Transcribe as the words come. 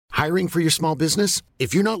Hiring for your small business?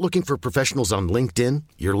 If you're not looking for professionals on LinkedIn,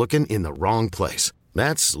 you're looking in the wrong place.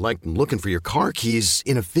 That's like looking for your car keys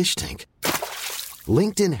in a fish tank.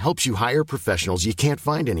 LinkedIn helps you hire professionals you can't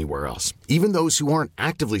find anywhere else, even those who aren't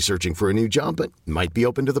actively searching for a new job but might be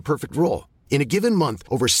open to the perfect role. In a given month,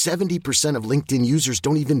 over 70% of LinkedIn users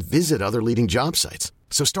don't even visit other leading job sites.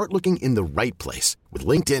 So start looking in the right place. With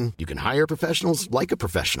LinkedIn, you can hire professionals like a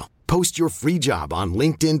professional. Post your free job on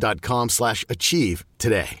linkedin.com/achieve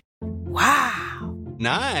today. Wow.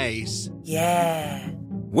 Nice. Yeah.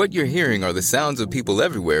 What you're hearing are the sounds of people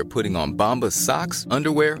everywhere putting on Bombas socks,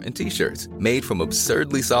 underwear, and T-shirts made from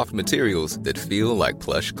absurdly soft materials that feel like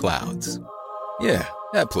plush clouds. Yeah,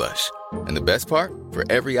 that plush. And the best part? For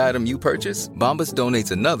every item you purchase, Bombas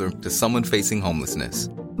donates another to someone facing homelessness.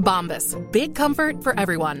 Bombas. Big comfort for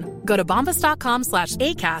everyone. Go to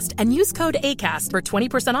bombas.com/ACAST and use code ACAST for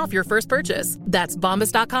 20% off your first purchase. That's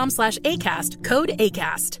bombas.com/ACAST. Code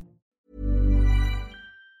ACAST.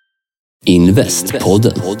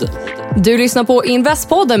 Investpodden. Du lyssnar på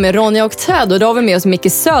Investpodden med Ronja och Ted, och då har vi med oss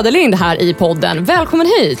Micke Söderlind här i podden. Välkommen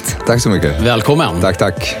hit. Tack så mycket. Välkommen.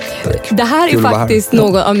 Tack. Det här är faktiskt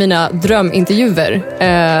någon av mina drömintervjuer.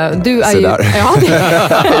 Du är ju... Ja,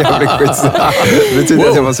 jag blir skits. Det betyder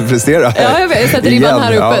att jag måste prestera. Ja, jag sätter ribban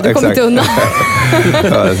här uppe. Du kommer inte undan.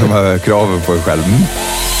 Som har kraven på dig själv.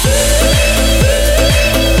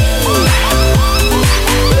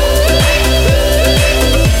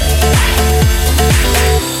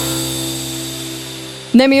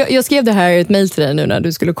 Nej, men jag skrev det här i ett mejl till dig nu när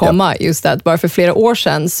du skulle komma. Ja. Just att bara för flera år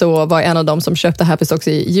sedan så var jag en av dem som köpte Happy Stocks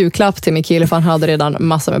i julklapp till min kille, för han hade redan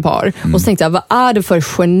massor med par. Och så tänkte jag, vad är det för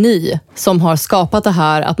geni som har skapat det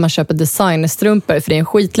här att man köper designstrumpor? För det är en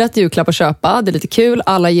skitlätt julklapp att köpa, det är lite kul,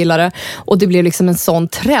 alla gillar det. Och det blev liksom en sån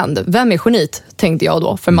trend. Vem är genit, tänkte jag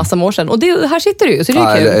då, för massa år sedan. Och det, här sitter du ju, så det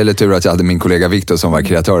är kul. Eller tur att jag hade min kollega Victor som var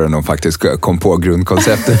kreatören och faktiskt kom på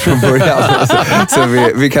grundkonceptet från början. Så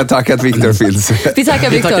vi kan tacka att Victor finns. Vi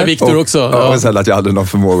tackar Victor också. Och sen att jag hade någon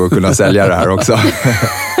förmåga att kunna sälja det här också.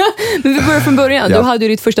 Men vi börjar från början. Ja. Du hade ju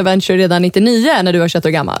ditt första venture redan 99 när du var 21 år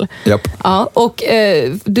gammal. Japp. Ja, och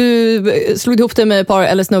du slog ihop det med ett par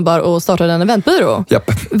eller snubbar och startade en eventbyrå.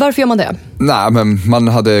 Japp. Varför gör man det? Nej, men man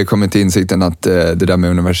hade kommit till insikten att det där med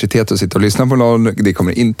universitet och sitta och lyssna på någon, det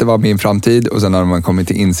kommer inte vara min framtid. Och sen hade man kommit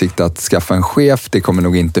till insikt att skaffa en chef, det kommer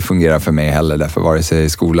nog inte fungera för mig heller. Därför vare sig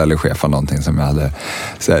skola eller chef var någonting som jag hade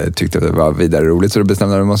tyckte det var vidare roligt. Så då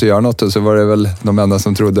bestämde jag att man måste göra något. Och så var det väl de enda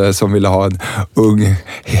som ville ha en ung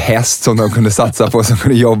häst som de kunde satsa på, som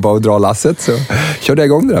kunde jobba och dra lasset. Så körde jag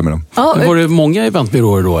igång det där med dem. Ja, var det många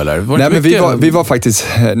eventbyråer då, eller? Nej, men vi var faktiskt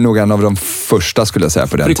nog en av de första, skulle jag säga,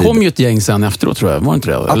 på den tiden. Det kom ju ett gäng sen efteråt, tror jag. Var det inte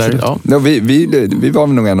det? Absolut. Eller? Ja. Vi var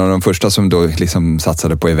nog en av de första som då liksom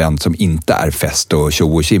satsade på event som inte är fest och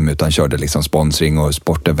tjo och kim, utan körde liksom sponsring och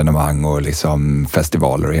sportevenemang och liksom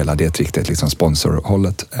festivaler och hela det tricket, liksom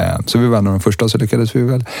sponsorhållet. Så vi var en av de första, så lyckades vi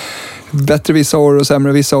väl bättre vissa år och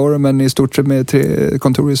sämre vissa år, men i stort sett med 3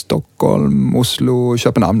 kontor i Stockholm, Oslo och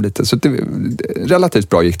Köpenhamn lite. Så det, relativt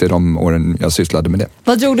bra gick det de åren jag sysslade med det.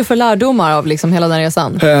 Vad drog du för lärdomar av liksom hela den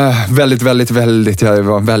resan? Väldigt. Det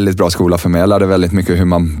var en väldigt bra skola för mig. Jag lärde väldigt mycket hur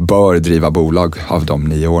man bör driva bolag av de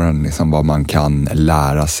 9 åren. Liksom vad man kan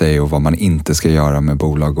lära sig och vad man inte ska göra med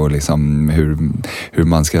bolag, och liksom hur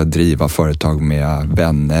man ska driva företag med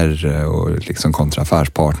vänner och liksom kontra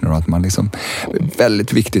affärspartner, och att man liksom,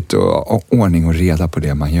 väldigt viktigt att ordning och reda på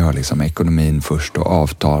det man gör, liksom ekonomin först och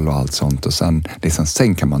avtal och allt sånt, och sen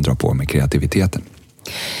kan man dra på med kreativiteten.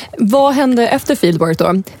 Vad hände efter Fieldwork då?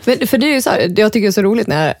 För det är ju så här, jag tycker det är så roligt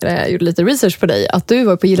när jag gjorde lite research på dig, att du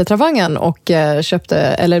var på Gilletravangen och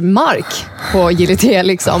köpte mark på Gillete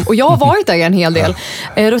liksom. Och jag har varit där en hel del.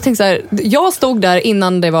 Då tänkte så här, jag stod där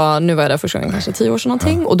innan nu var jag där första gången, kanske 10 år sedan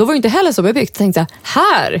någonting, och då var ju inte heller så bebyggt. Jag tänkte så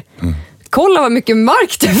här, kolla vad mycket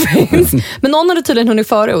mark det finns. Men någon hade tydligen hunnit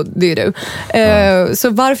före, och det är du. Så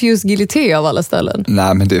varför just Gillete av alla ställen?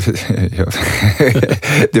 Nej, men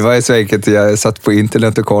det var ju så enkelt. Jag satt på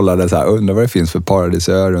internet och kollade så här, undrar vad det finns för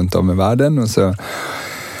paradisöar runt om i världen. Och så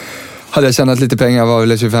hade jag tjänat lite pengar, var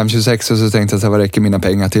väl 25-26, och så tänkte jag så här, vad räcker mina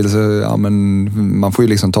pengar till? Så, ja, men man får ju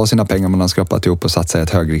liksom ta sina pengar man har skrapat ihop och satsa i ett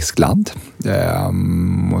högriskland.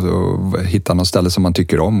 Och så hitta något ställe som man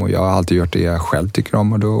tycker om, och jag har alltid gjort det jag själv tycker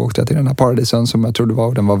om, och då åkte jag till den här paradisen som jag trodde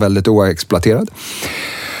var, den var väldigt oexploaterad.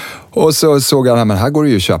 Och så såg jag, men här går det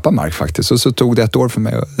ju att köpa mark faktiskt. Och så tog det 1 år för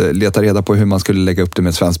mig att leta reda på hur man skulle lägga upp det med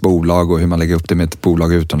ett svenskt bolag och hur man lägger upp det med ett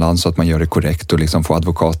bolag utomlands så att man gör det korrekt och liksom få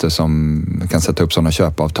advokater som kan sätta upp sådana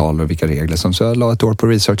köpavtal och vilka regler som. Så jag la 1 år på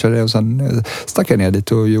researchare och sen stack jag ner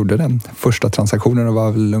dit och gjorde den första transaktionen, och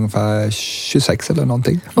var väl ungefär 26 eller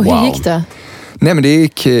någonting. Och hur gick det? Nej, men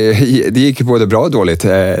det gick både bra och dåligt.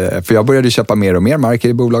 För jag började köpa mer och mer marker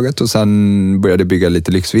i bolaget och sen började bygga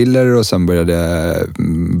lite lyxvillor och sen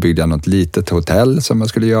byggde jag något litet hotell som jag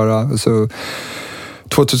skulle göra. Så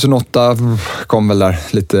 2008 kom väl där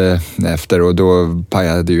lite efter och då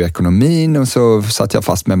pajade ju ekonomin och så satt jag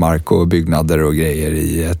fast med mark och byggnader och grejer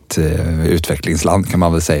i ett utvecklingsland kan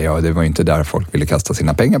man väl säga, och det var ju inte där folk ville kasta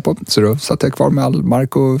sina pengar på. Så då satt jag kvar med all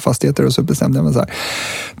mark och fastigheter och så bestämde jag mig så här: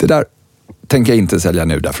 det där tänker jag inte sälja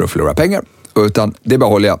nu därför att förlora pengar, utan det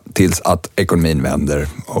behåller jag tills att ekonomin vänder,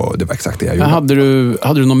 och det var exakt det jag gjorde.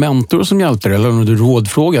 Hade du någon mentor som hjälpte dig eller någon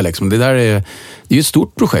rådfråga? Liksom? Det är ju ett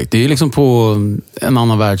stort projekt. Det är liksom på en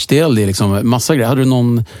annan världsdel. Det är liksom massa grejer. Hade du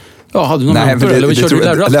någon mentor? Eller körde du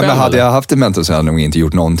där rakt själv? Hade jag haft en mentor så hade jag nog inte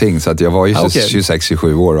gjort någonting. Så att jag var ju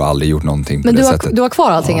 26-27 år och aldrig gjort någonting. Men du har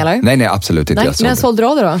kvar allting eller? Nej, absolut inte. Nej, när sålde du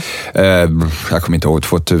av det då? Jag kommer inte ihåg,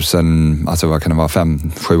 2000, alltså vad kan det vara,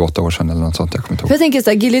 5-7-8 år sedan eller något sånt. Jag kommer inte ihåg. För jag tänker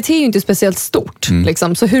såhär, Gillité är ju inte speciellt stort.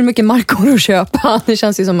 Liksom. Så hur mycket mark går det att köpa? Det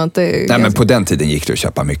känns ju som att det... Nej, men på den tiden gick det att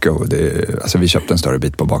köpa mycket. Och alltså vi köpte en större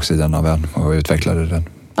bit på baksidan av ön och utvecklade den.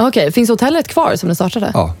 Okej, finns hotellet kvar som du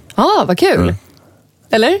startade? Ja. Vad kul.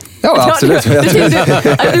 Eller? Ja, absolut. Du gav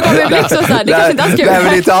mig en blick så här, det kanske inte alls kul. Nej,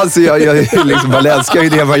 men inte alls. Jag liksom, man älskar ju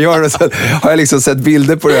det man gör, och sen har jag liksom sett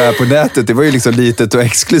bilder på det här på nätet. Det var ju liksom litet och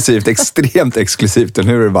exklusivt, extremt exklusivt, och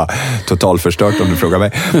nu är det bara totalförstört om du frågar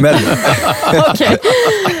mig. Men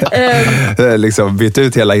liksom bytt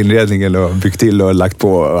ut hela inredningen och byggt till och lagt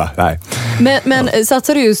på. Nej. Men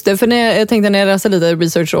satsar du just det, för jag tänkte när jag läste lite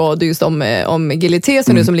research och just om Gillité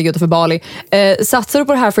som nu som ligger utanför Bali, satsar du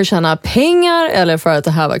på det här för att tjäna pengar eller för att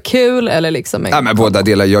det här var kul? Eller liksom Nej, men båda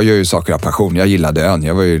delar. Jag gör ju saker av passion. Jag gillade ön.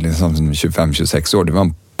 Jag var ju liksom 25-26 år. Det var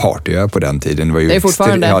en partyö på den tiden. Det var ju det är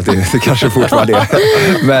fortfarande. Ja, det kanske fortfarande är.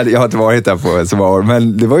 Men jag har inte varit där på så många år.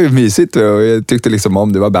 Men det var ju mysigt och jag tyckte liksom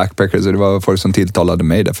om det. var backpackers och det var folk som tilltalade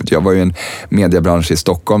mig där. För jag var ju en mediebransch i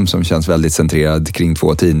Stockholm som känns väldigt centrerad kring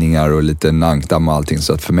 2 tidningar och lite nankdamm och allting.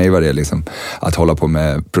 Så att för mig var det liksom att hålla på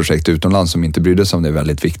med projekt utomlands som inte brydde sig om det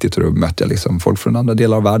väldigt viktigt. Och då mötte jag liksom folk från andra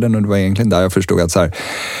delar av världen, och det var egentligen där jag förstod att så här,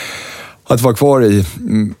 att vara kvar i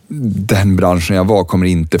den branschen jag var kommer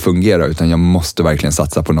inte fungera, utan jag måste verkligen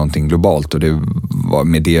satsa på någonting globalt, och det var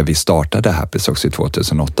med det vi startade Happy Socks i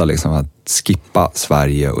 2008, liksom att skippa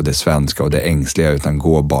Sverige och det svenska och det ängsliga, utan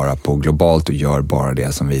gå bara på globalt och gör bara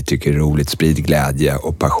det som vi tycker är roligt, sprid glädje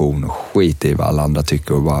och passion och skit i vad alla andra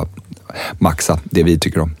tycker och bara maxa det vi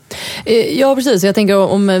tycker om. Ja, precis. Jag tänker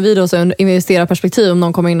om vi då så investerar perspektiv, om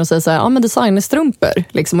någon kommer in och säger så här, men designerstrumpor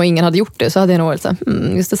liksom, och ingen hade gjort det, så hade jag nog varit så här,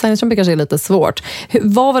 just designerstrumpor kanske är lite svårt.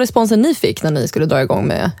 Vad var responsen ni fick när ni skulle dra igång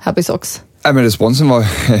med Happy Socks? Nej, men responsen var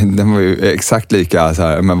ju exakt lika så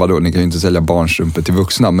här, men vadå, ni kan ju inte sälja barnstrumpor till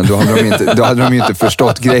vuxna, men då hade de ju inte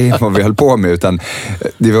förstått grejen vad vi höll på med, utan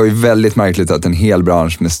det var ju väldigt märkligt att en hel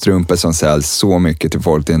bransch med strumpor som säljs så mycket till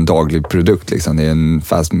folk, det är en daglig produkt liksom, det är en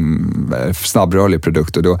snabbrörlig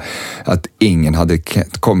produkt, och då att ingen hade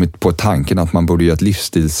kommit på tanken att man borde göra ett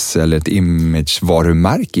livsstils eller ett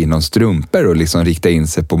imagevarumärke inom strumpor och liksom rikta in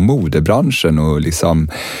sig på modebranschen, och liksom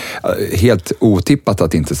helt otippat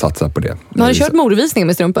att inte satsa på det. Har ni kört modevisning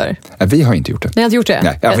med strumpor? Vi har inte gjort det. Ni har inte gjort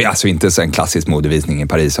det? Nej, alltså inte så en klassisk modevisning i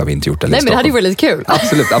Paris har vi inte gjort det. Nej, men det hade ju varit lite kul.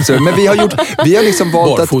 Absolut. Men vi har liksom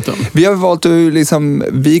valt att liksom,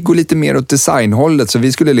 vi går lite mer åt designhållet, så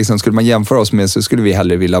vi skulle man jämföra oss med, så skulle vi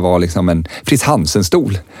hellre vilja vara liksom en Fritz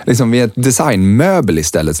Hansen-stol. Liksom vi är ett designmöbel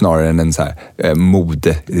istället, snarare än en så här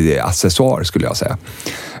modeaccessoar skulle jag säga.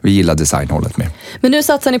 Vi gillar designhållet mer. Men nu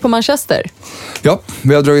satsar ni på Manchester? Ja,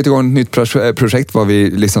 vi har dragit igång ett nytt projekt var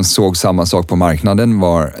vi liksom såg samma sak på marknaden.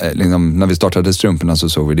 Liksom, när vi startade strumporna så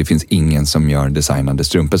såg vi att det finns ingen som gör designade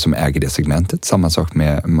strumpor som äger det segmentet. Samma sak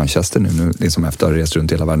med Manchester nu liksom efter att ha rest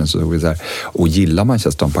runt hela världen så såg vi så här, och gillar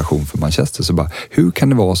Manchester, en passion för Manchester, så bara, hur kan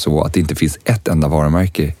det vara så att det inte finns ett enda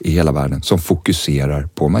varumärke i hela världen som fokuserar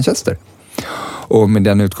på Manchester? Och med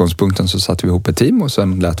den utgångspunkten så satte vi ihop ett team och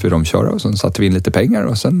sen lät vi dem köra och sen satte vi in lite pengar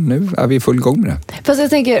och sen nu är vi i full gång med det. Fast jag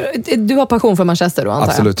tänker, du har passion för Manchester då, antar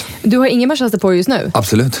jag? Absolut. Du har ingen Manchester på just nu?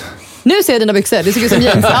 Absolut. Nu ser jag dina byxor, det ser ut som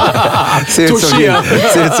jeans.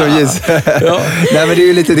 Ser ut som jeans. Ja. Nej, men det är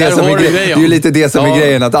ju lite det som är lite det som är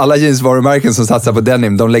grejen, att alla jeansvarumärken som satsar på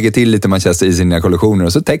denim, de lägger till lite Manchester i sina kollektioner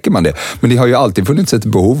och så täcker man det. Men det har ju alltid funnits ett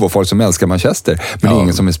behov av folk som älskar Manchester, men det är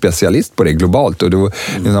ingen som är specialist på det globalt, och då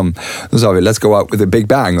sa vi, let's go out with a big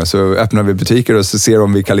bang, och så öppnar vi butiker och så ser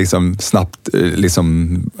om vi kan liksom snabbt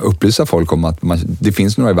upplysa folk om att det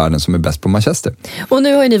finns några i världen som är bäst på Manchester. Och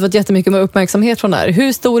nu har ju ni fått jättemycket uppmärksamhet från det här.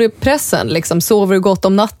 Hur stor är pressen? Liksom? Sover du gott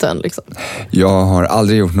om natten? Liksom? Jag har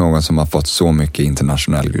aldrig gjort någon som har fått så mycket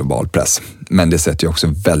internationell global press. Men det sätter ju också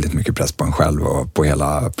väldigt mycket press på en själv och på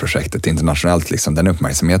hela projektet internationellt. Liksom. Den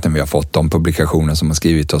uppmärksamheten vi har fått, de publikationer som har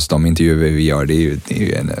skrivit oss, de intervjuer vi gör, det är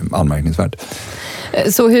ju anmärkningsvärt.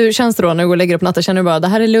 Så hur känns det då när du går och lägger upp natten? Känner du bara det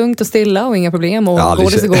här är lugnt och stilla och inga problem och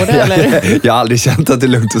går det så går det? Eller? Jag har aldrig känt att det är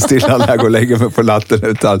lugnt och stilla när jag går och lägger mig på natten.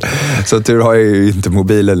 Utan, så tur har jag ju inte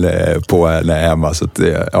mobilen på när jag är hemma. Så att,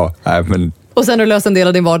 men... Och sen har du löst en del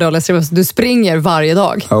av din vardag. Du springer varje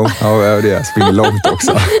dag. Ja, jag springer långt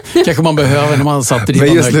också. Kanske man behöver när man satt i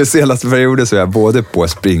Men just nu senaste perioden så är jag både på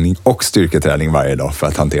springning och styrketräning varje dag för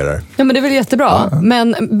att hantera det. Ja, men det är väl jättebra. Ja.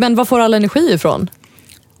 Men vad får all energi ifrån?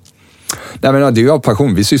 Nej, men det är ju av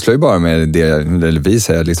passion. Vi sysslar ju bara med det, eller vi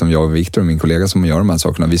säger liksom jag och Victor och min kollega som gör de här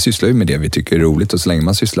sakerna. Vi sysslar ju med det vi tycker är roligt och så länge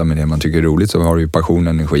man sysslar med det man tycker är roligt så har du ju passion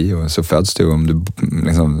och energi och så föds det. Om du,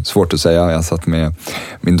 liksom, svårt att säga. Jag satt med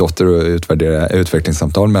min dotter och utvärderade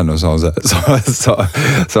utvecklingssamtal med henne och sa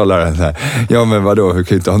läraren så här, ja men vadå, hur kan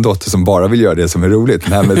du inte ha en dotter som bara vill göra det som är roligt?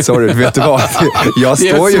 Nej men sorry, vet du vad? Jag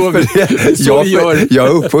står ju för det. Jag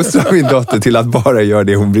uppfostrar min dotter till att bara göra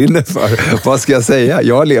det hon brinner för. Vad ska jag säga?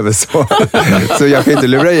 Jag lever så. Så jag kan inte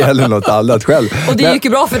lura i heller något annat själv. Och det gick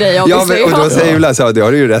ju bra för dig. Ja, men, och då säger Julia så, det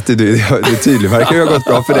har du ju rätt i. Det är tydligt, verkar ju ha gått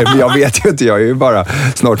bra för dig. Men jag vet ju inte, jag är ju bara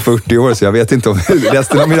snart 40 år så jag vet inte om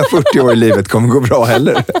resten av mina 40 år i livet kommer gå bra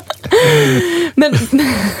heller.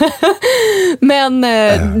 Men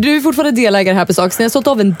du är fortfarande delägare här på Sax. Ni har sålt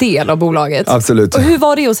av en del av bolaget. Absolut. Och hur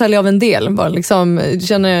var det att sälja av en del? Bara liksom,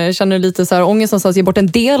 känner du lite så här ångest någonstans att ge bort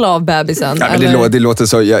en del av bebisen? Ja, men det låter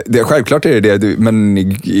så. Självklart är det, men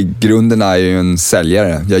i grunden är jag ju en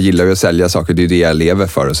säljare. Jag gillar ju att sälja saker, det är det jag lever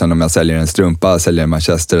för. Och sen om jag säljer en strumpa, säljer en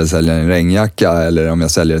manchester, säljer en regnjacka eller om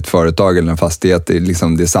jag säljer ett företag eller en fastighet, det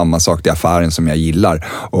är samma sak, det är affären som jag gillar.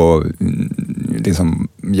 Och liksom,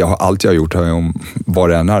 allt jag har gjort, vad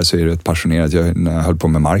det än är, så är det ett passionerat. När jag höll på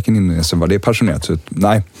med marken så var det passionerat. Så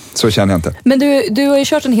nej, så känner jag inte. Men du har ju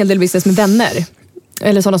kört en hel del business med vänner.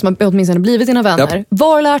 Eller sådana som har åtminstone blivit dina vänner. Yep. Vad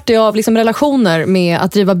har lärt dig av liksom relationer med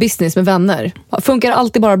att driva business med vänner? Funkar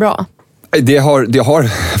alltid bara bra? Det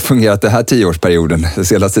har fungerat den här 10-årsperioden. De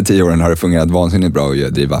senaste 10 åren har det fungerat vansinnigt bra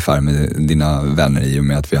att driva affär med dina vänner i och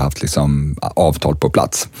med att vi har haft liksom avtal på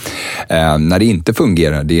plats. När det inte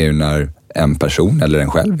fungerar, det är ju när en person eller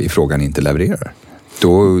en själv i frågan inte levererar.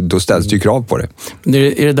 Då ställs det ju krav på det.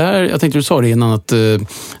 Är det där, jag tänkte du sa det innan att det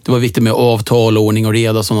var viktigt med avtal, ordning och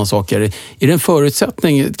reda och sådana saker. Är det en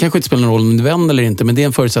förutsättning, det kanske inte spelar någon roll om du är vän eller inte, men det är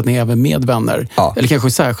en förutsättning även med vänner? Ja. Eller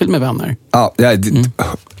kanske särskilt med vänner? Ja, det är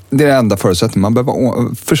det enda förutsättningen. Man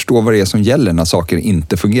behöver förstå vad det är som gäller när saker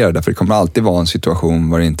inte fungerar. Därför det kommer alltid vara en situation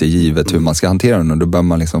var det inte är givet hur man ska hantera den. Och då behöver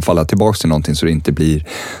man liksom falla tillbaka till någonting så det inte blir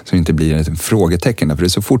ett frågetecken. För det är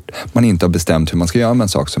så fort man inte har bestämt hur man ska göra med en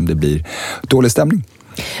sak som det blir dålig stämning.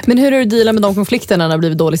 Men hur är du dealar med de konflikterna när det har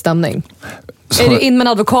blivit dålig stämning? Är du in med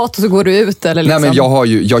en advokat och så går du ut? Eller liksom? Nej, men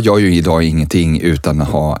jag gör ju idag ingenting utan att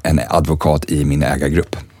ha en advokat i min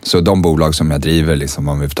ägargrupp. Så de bolag som jag driver, liksom,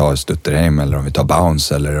 om vi tar Stutterheim eller om vi tar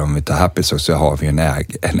Bounce eller om vi tar Happy, så har vi en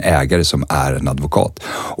ägare som är en advokat.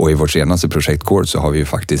 Och i vårt senaste projekt Core så har vi ju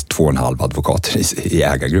faktiskt 2,5 advokater i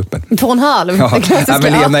ägargruppen. 2,5? Ja,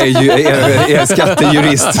 men Lena är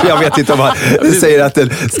skattejurist. Jag vet inte om han säger att en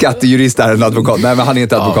skattejurist är en advokat. Nej, men han är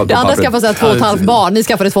inte advokat på pappret. Andra skaffade 2,5 barn, ni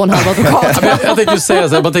skaffade 2,5 advokat. Jag tänkte säga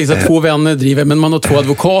så här, man tänker så här, 2 vänner driver, men man har 2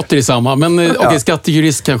 advokater i samma. Men okej,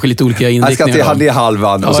 skattejurist kanske lite olika inriktningar. Han är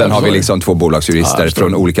halvan. Och sen har vi liksom 2 bolagsjurister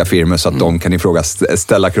från olika firmor så att de kan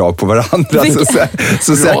ställa krav på varandra.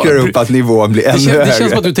 Så säkrar upp att nivån blir ännu högre. Det känns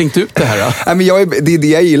som att du tänkte ut det här. Ja, men det är det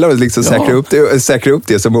jag gillar, att liksom säkra upp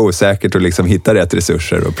det som är osäkert och liksom hitta rätt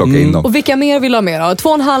resurser och plocka in dem. Och vilka mer vill ha med då?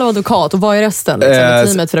 2,5 advokat och vad är resten liksom, i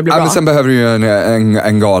teamet för det blir bra? Men sen behöver du ju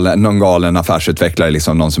någon galen affärsutvecklare,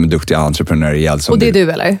 liksom, någon som är duktig entreprenöriell. Och det är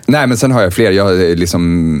du eller? Nej, men sen har jag fler.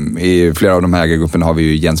 I flera av de här ägargrupperna har vi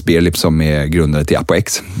ju Jens Berlip som är grundare till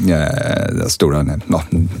ApoX. Stora... Han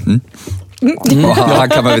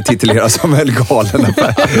kan man väl titulera som en galen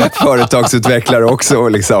företagsutvecklare också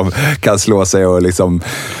och liksom kan slå sig och liksom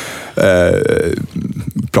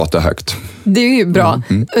prata högt. Det är ju bra.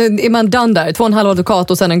 Är man done där? 2,5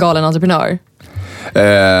 advokat och sen en galen entreprenör?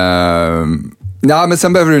 Ja, men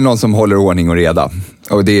sen behöver du någon som håller ordning och reda.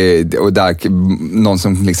 Och där någon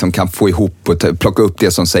som liksom kan få ihop och plocka upp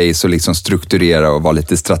det som sägs och liksom strukturera och vara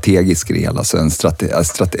lite strategisk i det hela. Så en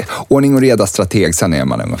ordning och reda strateg, sen är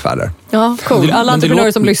man ungefär där. Ja, cool. Alla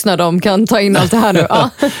entreprenörer som lyssnar, de kan ta in allt det här nu. Ja.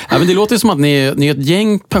 Ja, men det låter som att ni är ett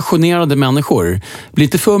gäng passionerade människor. Det blir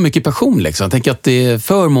inte för mycket passion liksom. Jag tänker att det är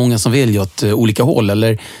för många som vill åt olika håll,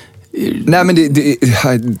 eller Nej, men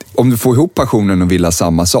om du får ihop passionen och vill ha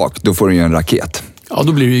samma sak, då får du ju en raket. Ja,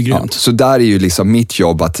 då blir det ju grymt. Ja, så där är ju liksom mitt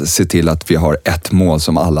jobb att se till att vi har ett mål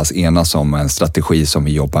som allas enas om, en strategi som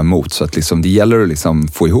vi jobbar mot. Så att liksom det gäller att liksom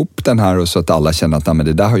få ihop den här och så att alla känner att men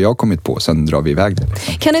det där har jag kommit på, sen drar vi iväg det.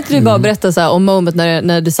 Kan inte du bara berätta så här om moment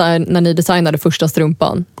när ni designade första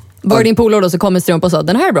strumpan? Var din polare då så kom en strumpa och sa,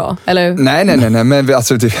 den här är bra? Eller? Nej, men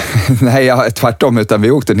alltså, nej, tvärtom, utan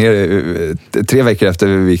vi åkte ner 3 veckor efter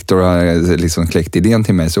Victor liksom kläckt idén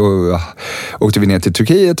till mig, så åkte vi ner till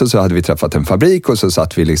Turkiet och så hade vi träffat en fabrik och så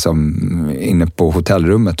satt vi liksom inne på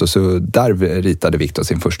hotellrummet och så där ritade Victor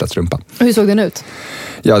sin första strumpa. Och hur såg den ut?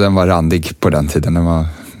 Ja, den var randig på den tiden, den var...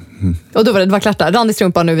 Och då var det var klart där, randig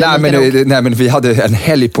strumpa nu. Nej, men vi hade en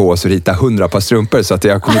helg på oss att rita 100 par strumpor, så att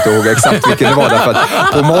jag kommer inte ihåg exakt vilken det var. Därför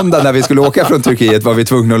att på måndag när vi skulle åka från Turkiet var vi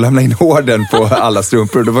tvungna att lämna in ordern på alla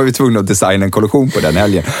strumpor, och då var vi tvungna att designa en kollektion på den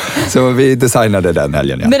helgen. Så vi designade den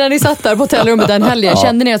helgen, ja. Men när ni satt där på hotellrummet den helgen,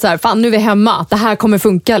 kände ni att så här, fan nu är vi hemma, det här kommer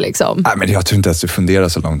funka liksom? Nej, men jag tror inte ens du funderar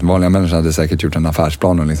så långt. Vanliga människor hade säkert gjort en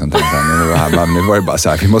affärsplan och liksom tänkte, nu var det bara så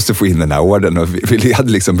här, vi måste få in den här ordern, och vi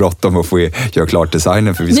hade liksom bråttom att få göra klart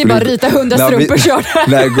designen, för vi skulle... Ni bara rita 100 strumpor körde.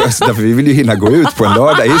 Nej, därför vi vill ju hinna gå ut på en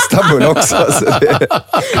lördag i Istanbul också.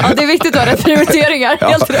 Ja, det är viktigt att ha rätt prioriteringar,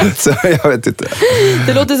 helt rätt. Så jag vet inte.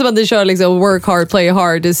 Det låter som att ni kör liksom work hard, play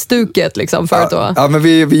hard-stuket liksom för då. Ja, men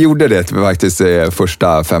vi gjorde det faktiskt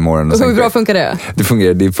första 5 åren. Och hur bra funkar det?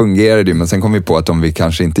 Det fungerade ju, men sen kom vi på att om vi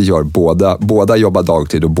kanske inte gör båda jobbar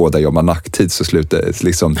dagtid och båda jobbar nattid, så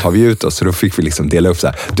liksom tar vi ut oss. Så då fick vi liksom dela upp så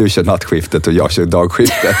här, du kör nattskiftet och jag kör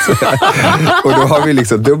dagskiftet. Och då har vi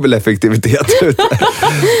liksom dubbel effektivitet ute.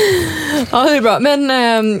 Ja, det är bra. Men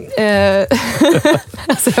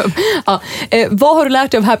alltså, vad har du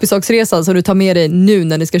lärt dig av Happy Socks-resan som du tar med dig nu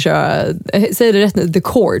när ni ska köra, säger det rätt nu, The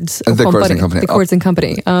Chords and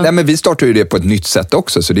Company. Nej, men vi startar ju det på ett nytt sätt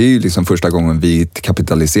också, så det är ju liksom första gången vi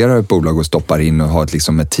kapitaliserar ett bolag och stoppar in och har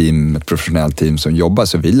ett professionellt team som jobbar,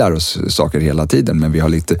 så vi lär oss saker hela tiden, men vi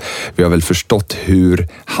har väl förstått hur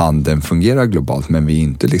handeln fungerar globalt, men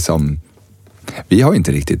vi har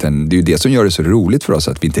inte riktigt det är ju det som gör det så roligt för oss,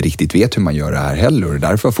 att vi inte riktigt vet hur man gör det här heller, och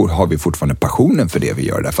därför har vi fortfarande passionen för det vi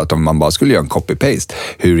gör. Därför att om man bara skulle göra en copy-paste,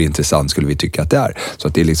 hur intressant skulle vi tycka att det är? Så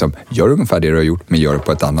att det är liksom, gör ungefär det du har gjort, men gör det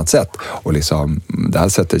på ett annat sätt. Och liksom, det här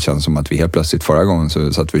sättet känns som att vi helt plötsligt förra gången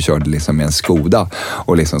så att vi körde liksom med en Skoda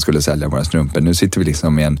och liksom skulle sälja våra strumpor. Nu sitter vi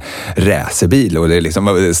liksom med en racerbil och det är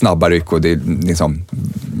liksom snabba ryck, och det är liksom,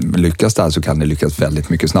 lyckas det här så kan det lyckas väldigt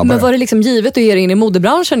mycket snabbare. Men var det liksom givet att ge er in i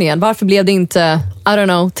modebranschen igen? Varför blev det inte, I don't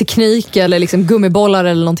know, teknik eller liksom gummibollar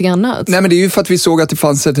eller någonting annat? Nej, men det är ju för att vi såg att det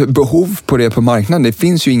fanns ett behov på det på marknaden. Det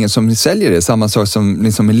finns ju ingen som säljer det. Samma sak som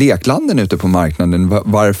liksom med leklanden ute på marknaden.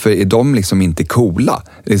 Varför är de liksom inte coola?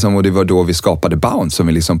 Liksom, och det var då vi skapade Bounce, som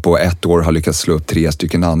vi liksom på 1 år har lyckats slå upp 3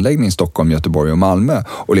 stycken anläggningar i Stockholm, Göteborg och Malmö.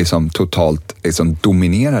 Och liksom totalt liksom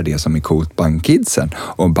dominerar det som är coolt bland kidsen.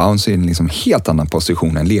 Och Bounce är en liksom helt annan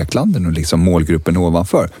position än leklanden och liksom målgruppen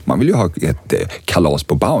ovanför. Man vill ju ha ett kalas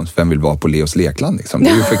på Bounce. Vem vill vara på Leos lekland? Liksom? Det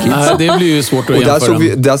är ju för kids. Nej, det blir ju svårt att och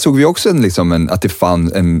jämföra. där såg vi också att det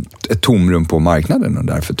fanns ett tomrum på marknaden, och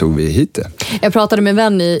därför tog vi hit det. Jag pratade med en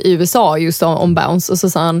vän i USA just om Bounce, och så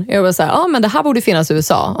sa han, jag var så här, men det här borde finnas i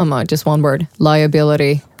USA. Just one word,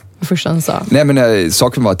 liability. Först han sa. Nej, men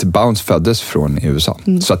saken var att Bounce föddes från USA.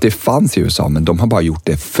 Så att det fanns i USA, men de har bara gjort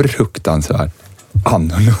det fruktansvärt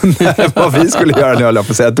annorlunda än vad vi skulle göra nu, jag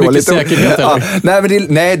får säga dåligt. Mycket säkerhet,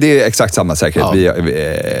 nej, det är exakt samma säkerhet. Ja.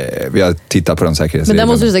 Vi har tittat på de säkerhetsreglerna. Men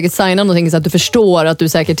där måste du säkert signa någonting så att du förstår att du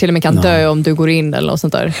säkert till och med kan dö om du går in eller något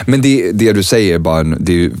sånt där. Men det du säger är bara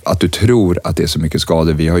det är ju att du tror att det är så mycket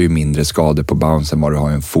skador. Vi har ju mindre skador på Bounce än vad du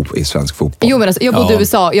har i svensk fotboll. Jo, men alltså, jag bodde i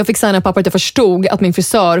USA. Jag fick signa papper att jag förstod att min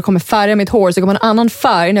frisör kommer färga mitt hår, så det kommer en annan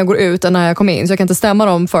färg när jag går ut än när jag kom in. Så jag kan inte stämma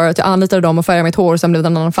dem för att jag anlitade dem och färga mitt hår, sen blev det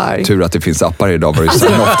en annan färg. Tur att det finns appar idag var du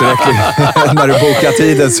sign off direkt. När du bokar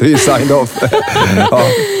tiden så är ju sign off. Ja.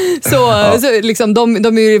 Så liksom,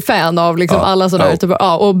 de är ju fan av liksom alla sådana typ,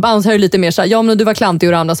 och Bounce här är lite mer så här, men du var klantig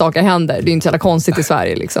och andra saker händer. Det är ju inte så jävla konstigt i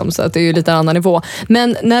Sverige liksom, så att det är ju lite annan nivå.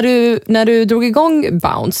 Men när du drog igång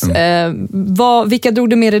Bounce, vilka drog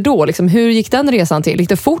du med dig då? Liksom, hur gick den resan till? Gick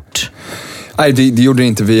det fort? Nej, det gjorde det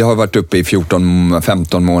inte. Vi har varit uppe i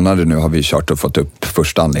 14-15 månader nu, har vi kört och fått upp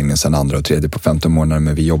första anläggningen, sen andra och tredje på 15 månader.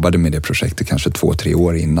 Men vi jobbade med det projektet kanske 2-3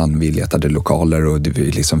 år innan. Vi letade lokaler och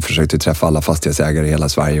vi liksom försökte träffa alla fastighetsägare i hela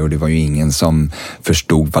Sverige och det var ju ingen som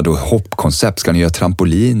förstod vad då hoppkoncept, ska ni göra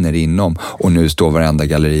trampoliner inom? Och nu står varenda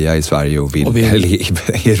galleria i Sverige och vill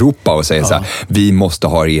i Europa och säger så här, vi måste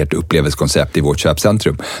ha ert upplevelsekoncept i vårt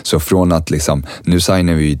köpcentrum. Så från att liksom, nu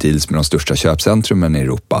signar vi ju deals med de största köpcentrumen i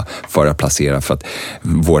Europa för att placera, för att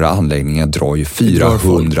våra anläggningar drar ju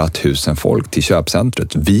 400 000 folk till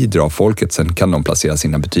köpcentret. Vi drar folket, sen kan de placera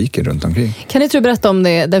sina butiker runt omkring. Kan du berätta om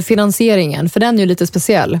det, den finansieringen? För den är ju lite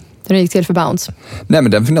speciell. Den gick till för Bounce. Nej,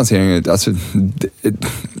 men den finansieringen, alltså,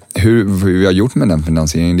 hur vi har gjort med den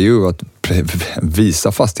finansieringen, det är ju att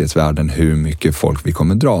visa fastighetsvärden hur mycket folk vi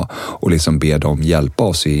kommer dra och liksom be dem hjälpa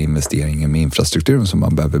oss i investeringen med infrastrukturen som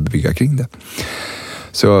man behöver bygga kring det.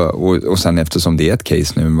 Så, och sen eftersom det är ett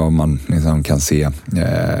case nu vad man liksom kan se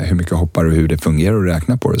hur mycket hoppar och hur det fungerar och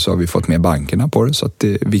räkna på det, så har vi fått med bankerna på det, så att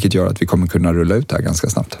vilket gör att vi kommer kunna rulla ut det här ganska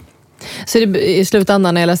snabbt. Så i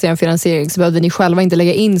slutändan när jag läser en finansiering så behövde ni själva inte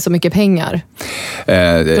lägga in så mycket pengar?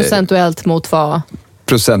 Procentuellt mot vad?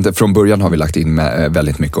 Från början har vi lagt in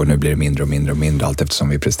väldigt mycket och nu blir det mindre och mindre och mindre allt eftersom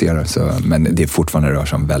vi presterar. Så, men det är fortfarande rör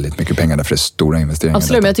sig om väldigt mycket pengar därför det är stora investeringar.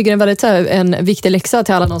 Absolut, men jag tycker det är en viktig läxa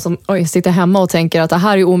till alla de som sitter hemma och tänker att det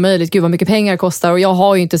här är omöjligt, gud vad mycket pengar kostar och jag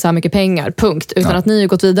har ju inte så här mycket pengar, punkt. Utan att ni har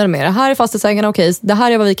gått vidare med det. Här är fastighetsägarna, okej, det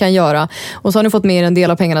här är vad vi kan göra. Och så har ni fått med en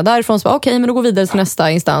del av pengarna därifrån, så okej, men då går vi vidare till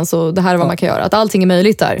nästa instans och det här är vad man kan göra. Att allting är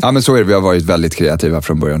möjligt där. Ja, men så är det. Vi har varit väldigt kreativa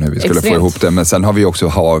från början hur vi skulle få ihop det. Men sen har vi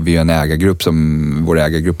också en ägargrupp som vår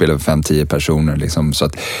ägargrupp är 5-10 personer liksom, så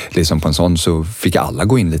att liksom på en sån så fick alla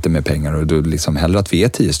gå in lite med pengar och då liksom hellre att vi är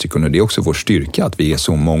 10 stycken och det är också vår styrka att vi är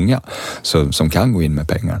så många som kan gå in med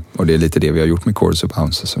pengar och det är lite det vi har gjort med Chorus och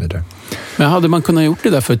Bounce och så vidare. Men hade man kunnat gjort det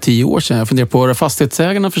där för 10 år sedan? Jag funderar på att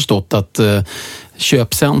fastighetsägarna förstått att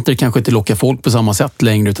köpcenter kanske inte lockar folk på samma sätt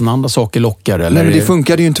längre utan andra saker lockar. Eller? Nej, men det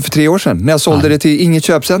funkade ju inte för 3 år sedan. När jag sålde det till inget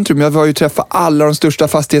köpcentrum. Jag var ju träffa alla de största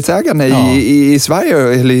fastighetsägarna i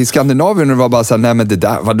Sverige eller i Skandinavien och det var bara så här, nej men det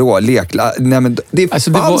där, vadå? Nej men det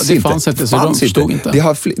alltså, fanns inte. Så de förstod inte.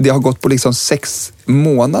 Det har gått på liksom 6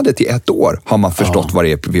 månader till 1 år har man förstått vad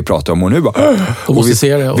det är vi pratar om och nu bara och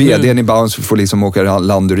vdn i Bounce får liksom åka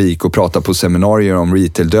land och rik och prata på seminarier om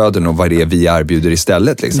retail-döden och vad det är vi erbjuder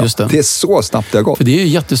istället liksom. Det är så snabbt det har gått. För det är ju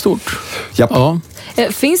jättestort. Japp. Ja.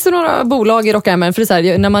 Finns det några bolag i rockärmen? För det är så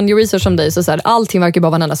här, när man gör research om dig så här, allting verkar bara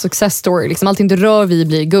vara en enda success story. Liksom, allting du rör vid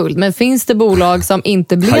blir guld. Men finns det bolag som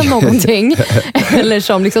inte blev någonting? Eller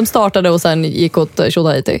som liksom startade och sen gick åt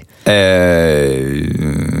Tjodahejti?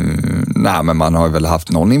 Nej, men man har väl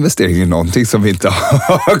haft någon investering i någonting som inte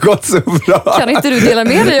har gått så bra. Kan inte du dela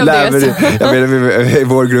med dig av det? Jag menar, i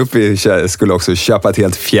vår grupp skulle också köpa ett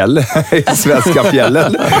helt fjäll i svenska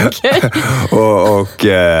fjällen. och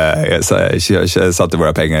satte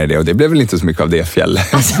våra pengar i det och det blev väl inte så mycket av det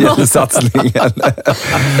fjällsatsningen.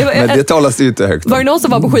 Men det talas ju inte högt om. Var det någon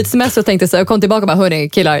som var på skitsemester och tänkte så, jag kom tillbaka och bara, hörni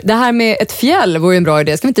killar, det här med ett fjäll vore en bra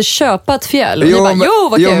idé. Ska vi inte köpa ett fjäll? Och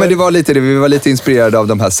jo, men det var lite det. Vi var lite inspirerade av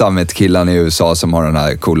de här Summit-killarna i USA som har den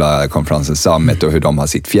här coola konferensen Summit och hur de har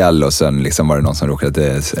sitt fjäll och sen liksom var det någon som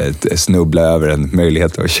råkade snubbla över en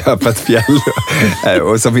möjlighet att köpa ett fjäll.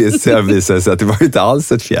 Och så visade sig att det var inte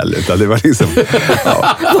alls ett fjäll utan det var liksom...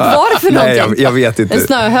 Vad var det för någonting? Nej, jag vet inte. En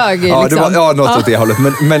snöhög liksom. Ja, det var något åt det hållet.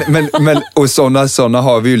 Men och sådana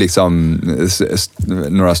har vi ju liksom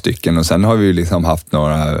några stycken och sen har vi ju liksom haft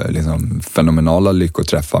några liksom fenomenala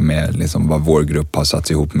lyckoträffar med liksom vad vår grupp har satt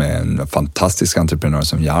ihop med en fantastisk entreprenör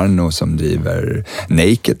som Jarno som driver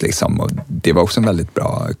Naked liksom och det var också en väldigt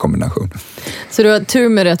bra kombination. Så du har tur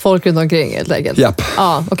med rätt folk runt omkring helt enkelt? Japp.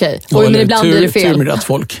 Ja, okej. Och men ibland blir det fel. Tur med rätt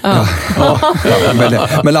folk. Ja.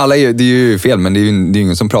 Men alla det är ju fel men det är ju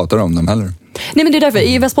ingen som pratar om dem heller. Nej, men det är därför.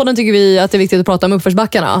 I Västpodden tycker vi att det är viktigt att prata om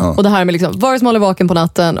uppförsbackarna. Och det här med liksom, vad är det som håller vaken på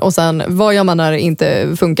natten och sen vad gör man när det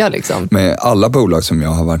inte funkar liksom? Men alla bolag som jag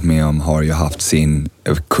har varit med om har ju haft sin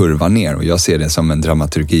kurva ner och jag ser det som en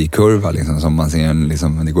dramaturgikurva liksom, som man ser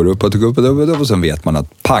liksom, det går uppåt och sen vet man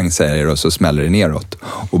att pang säger det och så smäller det neråt.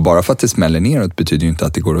 Och bara för att det smäller neråt betyder ju inte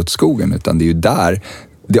att det går åt skogen utan det är ju där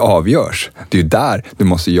det avgörs. Det är ju där du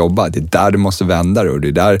måste jobba. Det är där du måste vända dig och det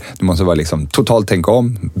är där du måste vara liksom totalt tänka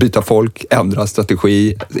om, byta folk, ändra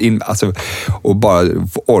strategi och bara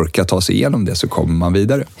orka ta sig igenom det så kommer man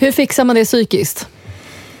vidare. Hur fixar man det psykiskt?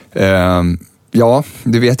 Ja,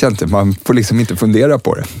 det vet jag inte. Man får liksom inte fundera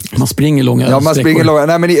på det. Man springer långa sträckor. Man springer långa.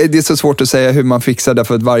 Nej, men det är så svårt att säga hur man fixar det,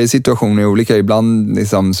 för att varje situation är olika. Ibland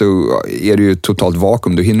liksom, så är det ju totalt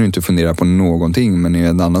vakuum. Du hinner inte fundera på någonting, men i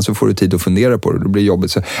en annan så får du tid att fundera på det. Då blir det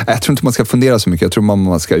jobbigt. Så, jag tror inte man ska fundera så mycket. Jag tror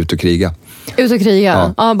man ska ut och kriga. Ut och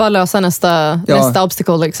kriga? Ja, bara lösa nästa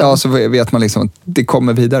obstacle liksom. Ja, så vet man liksom att det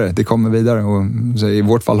kommer vidare. Och så i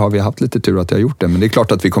vårt fall har vi haft lite tur att jag har gjort det. Men det är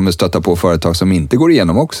klart att vi kommer stöta på företag som inte går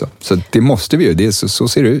igenom också. Så det måste vi ju. Det är så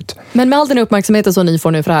ser det ut. Men med all den uppmärksamheten som ni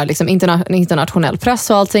får nu för det här, liksom internationell press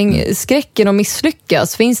och allting, skräcken att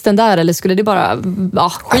misslyckas, finns den där, eller skulle det bara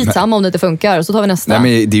skitsamma om det inte funkar, så tar vi nästa? Nej,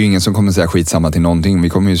 men det är ju ingen som kommer säga skitsamma till någonting. Vi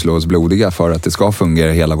kommer ju slå oss blodiga för att det ska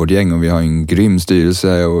fungera, hela vårt gäng, och vi har en grym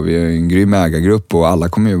styrelse och vi har en grym ägargrupp och alla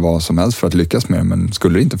kommer ju vara som helst för att lyckas med det. Men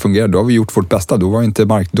skulle det inte fungera, då har vi gjort vårt bästa. Då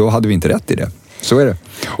hade vi inte rätt i det. Så är det.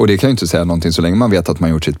 Och det kan ju inte säga någonting så länge man vet att man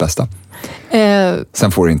gjort sitt bästa.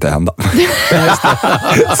 Sen får det inte hända.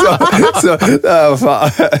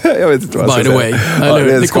 Fan. Jag vet inte vad jag ska säga. By the way.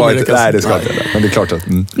 Det ska inte. Men det är klart att...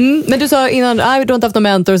 Men du sa innan, du har inte haft någon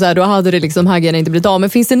mentor, så här, då hade det liksom haggen inte blivit av. Men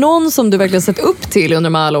finns det någon som du verkligen sett upp till under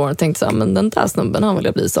de här alla åren och tänkt så här, men den där snubben, han vill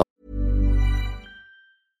jag bli så?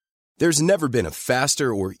 There's never been a faster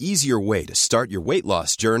or easier way to start your weight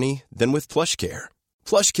loss journey than with PlushCare.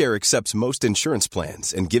 PlushCare accepts most insurance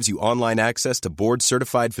plans and gives you online access to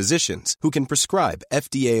board-certified physicians who can prescribe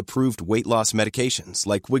FDA-approved weight loss medications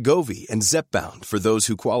like Wegovy and Zepbound for those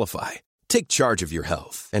who qualify. Take charge of your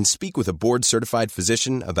health and speak with a board-certified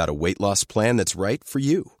physician about a weight loss plan that's right for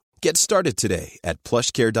you. Get started today at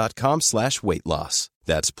plushcare.com/weightloss.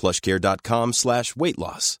 That's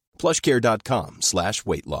plushcare.com/weightloss.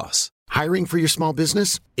 plushcare.com/weightloss. Hiring for your small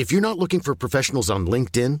business? If you're not looking for professionals on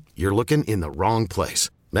LinkedIn, you're looking in the wrong place.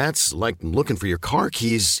 That's like looking for your car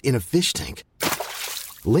keys in a fish tank.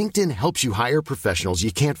 LinkedIn helps you hire professionals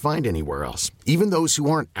you can't find anywhere else, even those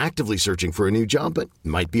who aren't actively searching for a new job but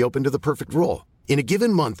might be open to the perfect role. In a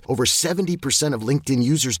given month, over 70% of LinkedIn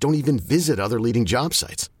users don't even visit other leading job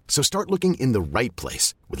sites. So start looking in the right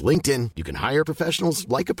place. With LinkedIn, you can hire professionals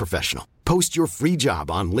like a professional. Post your free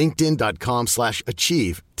job on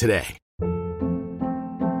linkedin.com/achieve today.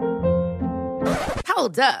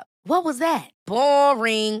 Hold up. What was that?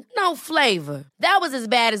 Boring. No flavor. That was as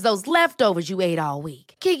bad as those leftovers you ate all week.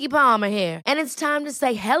 Keke Palmer here, and it's time to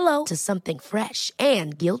say hello to something fresh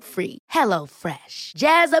and guilt-free. Hello Fresh.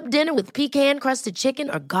 Jazz up dinner with pecan-crusted chicken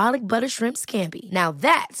or garlic butter shrimp scampi. Now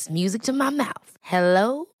that's music to my mouth.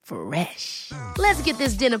 Hello Fresh. Let's get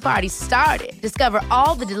this dinner party started. Discover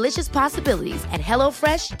all the delicious possibilities at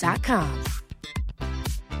hellofresh.com.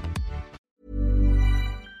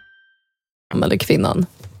 Eller kvinnan.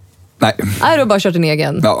 Nej, du har bara kört en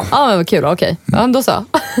egen. Ja. Men vad kul, okej. Ja, då så.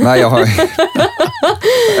 Nej, jag har...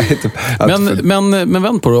 men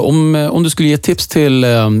vänt på det. Om du skulle ge tips till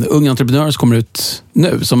unga entreprenörer som kommer ut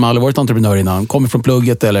nu, som aldrig varit entreprenör innan, kommer från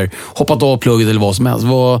plugget eller hoppat av plugget eller vad som helst.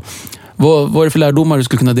 Vad är det för lärdomar du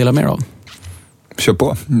skulle kunna dela med av? Kör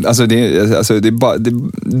på. Det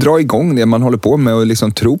drar igång det man håller på med och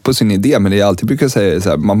liksom tro på sin idé. Men det är alltid brukar säga så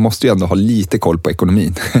här, man måste ju ändå ha lite koll på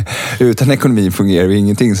ekonomin. Utan ekonomin fungerar ju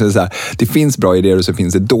ingenting. Så det finns bra idéer och så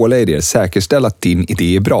finns det dåliga idéer. Säkerställ att din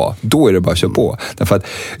idé är bra. Då är det bara att köra på. Därför att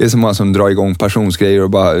det är så många som drar igång passionsgrejer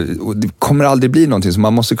och det kommer aldrig bli någonting. Så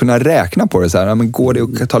man måste kunna räkna på det. Så här, men går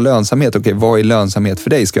det att ta lönsamhet? Okej, vad är lönsamhet för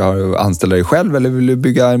dig? Ska jag anställa dig själv eller vill du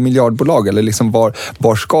bygga miljardbolag? Eller liksom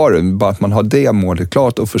var ska du? Bara att man har det målet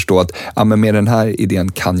klart och förstå att men med den här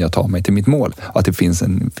idén kan jag ta mig till mitt mål. Och att det finns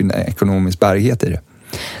en ekonomisk bärighet i det.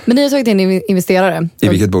 Men ni har tagit in investerare. I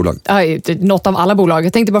vilket bolag? Ja, något av alla bolag.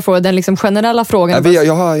 Jag tänkte bara fråga den liksom generella frågan.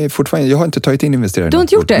 Jag har inte tagit in investerare. Du har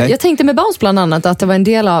inte gjort det? Nej. Jag tänkte med Bounce bland annat att det var en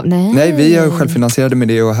del av... Nej, vi är självfinansierade med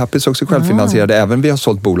det och Happys också självfinansierade. Även vi har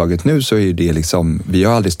sålt bolaget nu så är det liksom... Vi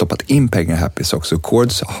har aldrig stoppat in pengar i Happys också.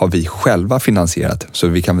 Chords har vi själva finansierat. Så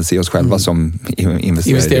vi kan väl se oss själva som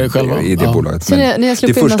investerare i det bolaget. Men det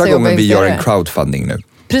är första gången vi gör en crowdfunding nu.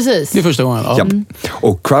 Precis. Det är första gången. Ja.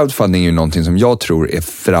 Och crowdfunding är ju någonting som jag tror är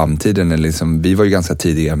framtiden. Liksom, vi var ju ganska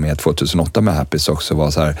tidiga med 2008 med Happys också.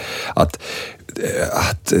 Var så här att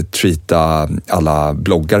treata alla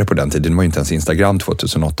bloggare på den tiden. Det var ju inte ens Instagram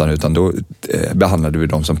 2008 utan då behandlade vi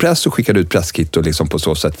dem som press och skickade ut presskit och liksom på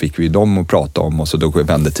så sätt fick vi dem att prata om och så då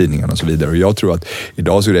vände tidningarna och så vidare. Och jag tror att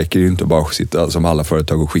idag så räcker det inte bara att sitta som alla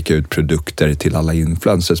företag och skicka ut produkter till alla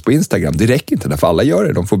influencers på Instagram. Det räcker inte därför alla gör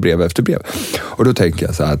det. De får brev efter brev. Och då tänker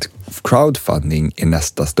jag så här att crowdfunding är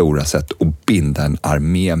nästa stora sätt att binda en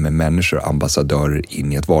armé med människor, ambassadörer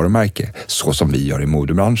in i ett varumärke. Så som vi gör i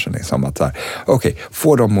modebranschen. Liksom att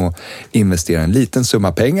får de att investera en liten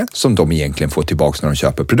summa pengar som de egentligen får tillbaka när de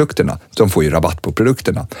köper produkterna. De får ju rabatt på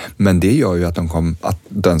produkterna. Men det gör ju att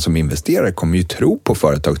den som investerar kommer ju tro på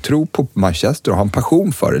företag, tro på Manchester och ha en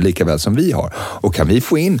passion för det lika väl som vi har. Och kan vi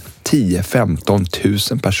få in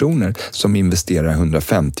 10-15 000 personer som investerar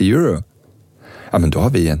 150 euro, ja, men då har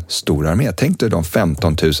vi en stor armé. Tänk dig de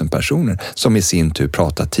 15 000 personer som i sin tur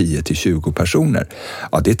pratar 10-20 personer.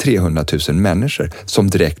 Ja, det är 300 000 människor som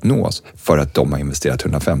direkt nås för att de har investerat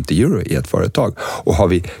 150 euro i ett företag. Och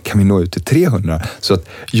kan vi nå ut till 300, så att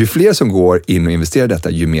ju fler som går in och investerar detta,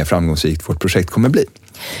 ju mer framgångsrikt vårt projekt kommer bli.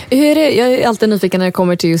 Hur är det? Jag är alltid nyfiken när det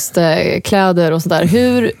kommer till just kläder och sådär.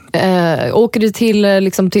 Hur åker du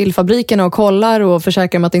till fabrikerna och kollar och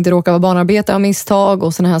försäkrar om att det inte råkar vara barnarbete av misstag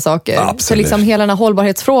och såna här saker? Absolut. Så liksom hela den här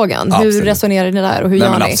hållbarhetsfrågan. Absolut. Hur resonerar ni där och hur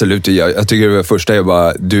gör ni? Absolut, jag tycker det första är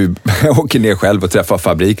bara du åker ner själv och träffar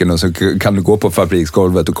fabriken och så kan du gå på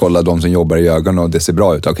fabriksgolvet och kolla de som jobbar i ögonen och det ser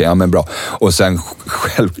bra ut. Okej, ja men bra. Och sen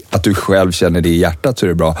att du själv känner det i hjärtat så är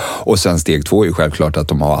det bra. Och sen steg 2 är ju självklart att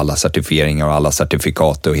de har alla certifieringar och alla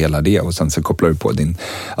certifikat och hela det, och sen så kopplar du på din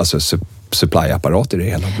supply-apparat i det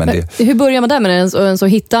hela. Men hur börjar man där med en så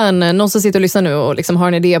hitta någon som sitter och lyssnar nu och liksom har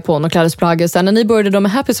en idé på något klädesplagg? Sen när ni började då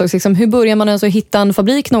med Happy Socks, liksom, hur börjar man så hitta en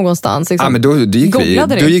fabrik någonstans? Liksom? Ja, men då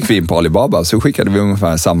gick vi in på Alibaba, så skickade vi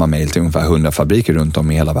ungefär samma mejl till ungefär 100 fabriker runt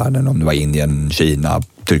om i hela världen. Om det var Indien, Kina,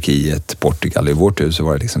 Turkiet, Portugal. I vårt hus så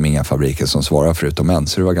var det liksom inga fabriker som svarade förutom en,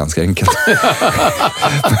 så det var ganska enkelt.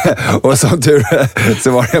 Och som tur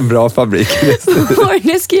så var det en bra fabrik.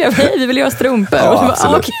 Ni skrev, hej, vi vill göra strumpor. Ja,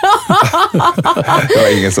 absolut. Det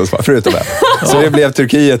var ingen som svarade förutom en. Så det blev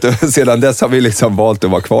Turkiet, och sedan dess har vi liksom valt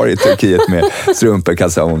att vara kvar i Turkiet med strumpor,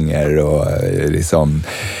 kalsonger och liksom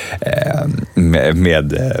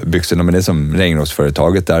med byxorna. Men det är som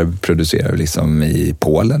Regnrocksföretaget, där producerar vi liksom i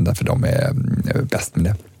Polen, därför de är bäst med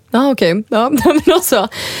det. Ja, okej. Ja, men också.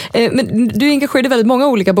 Men du engagerar dig väldigt många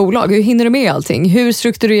olika bolag. Hur hinner du med allting? Hur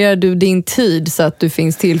strukturerar du din tid så att du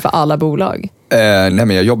finns till för alla bolag? Nej,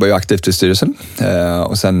 men jag jobbar ju aktivt i styrelsen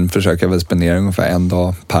och sen försöker jag väl spendera ungefär en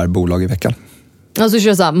dag per bolag i veckan. Alltså du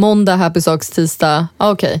kör så här, måndag, Happy Socks, tisdag.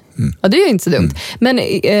 Okej. Ja, det är ju inte så dumt. Men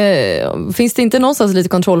finns det inte någonstans lite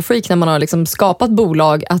kontrollfreak när man har liksom skapat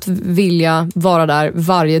bolag att vilja vara där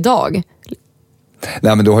varje dag?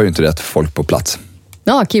 Nej, men då har ju inte rätt folk på plats.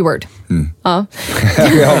 Ja, keyword. Ja.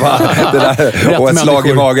 Det där, och ett slag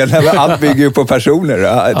i magen. Allt bygger ju på personer.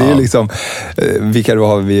 Det är ju liksom, vilka då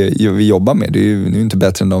har vi jobbar med? Det är ju inte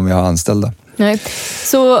bättre än de vi har anställda. Nej.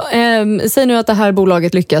 Så säg nu att det här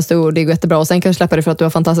bolaget lyckas och det går jättebra, och sen kan du släppa det för att du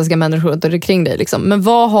har fantastiska människor runt kring dig. Liksom. Men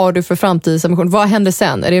vad har du för framtidsambition? Vad händer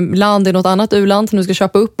sen? Är det land i något annat u-land som du ska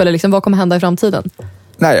köpa upp? Eller liksom, vad kommer hända i framtiden?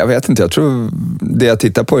 Nej, jag vet inte. Jag tror det jag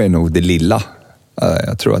tittar på är nog det lilla.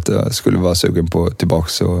 Jag tror att jag skulle vara sugen på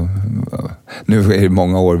tillbaka, och nu är det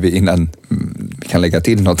många år innan vi kan lägga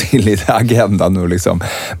till något till i agendan nu liksom.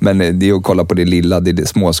 Men det är att kolla på det lilla, det är det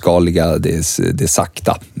småskaliga, det är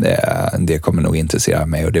sakta. Det kommer nog intressera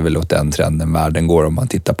mig, och det är väl åt den trenden världen går om man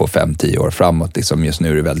tittar på 5-10 år framåt. Liksom just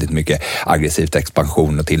nu är det väldigt mycket aggressivt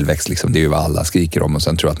expansion och tillväxt. Liksom. Det är ju vad alla skriker om, och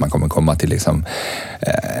sen tror jag att man kommer komma till liksom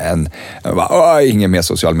ingen mer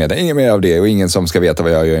social media, ingen mer av det, och ingen som ska veta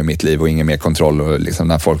vad jag gör i mitt liv, och ingen mer kontroll. Och liksom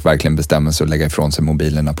när folk verkligen bestämmer sig att lägga ifrån sig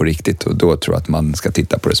mobilerna på riktigt, och då tror jag att man ska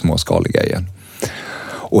titta på det småskaliga igen.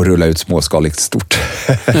 Och rulla ut småskaligt stort.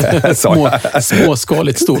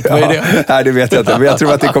 Småskaligt stort, vad är det? Nej, det vet jag inte, men jag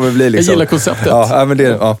tror att det kommer bli liksom... Jag gillar konceptet. Ja, men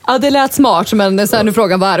det lät smart, men sen är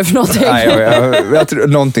frågan, vad är det för någonting? Nej, jag tror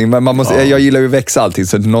någonting, men jag gillar ju växa allting,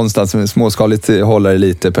 så någonstans småskaligt håller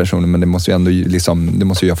lite personer, men det måste ju ändå liksom, det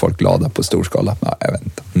måste ju göra folk glada på stor skala. Ja, jag vet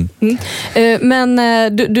inte. Men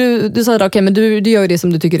du sa okej, men du gör ju det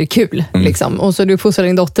som du tycker är kul, liksom. Och så du pussar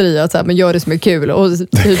din dotter i att så här, men gör det som är kul, och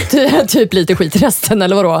typ lite skit resten,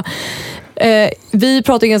 eller vadå? Vi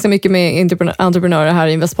pratar ganska mycket med entreprenörer här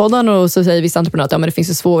i Investpodden, och så säger vissa entreprenörer att det finns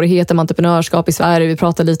ju svårigheter med entreprenörskap i Sverige. Vi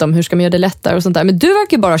pratar lite om hur ska man göra det lättare och sånt där. Men du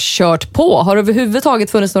verkar bara kört på. Har det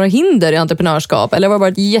överhuvudtaget funnits några hinder i entreprenörskap? Eller har det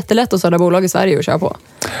varit jättelätt att starta bolag i Sverige och köra på?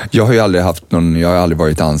 Jag har ju aldrig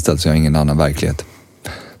varit anställd, så jag har ingen annan verklighet.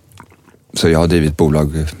 Så jag har drivit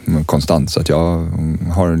bolag konstant, så att jag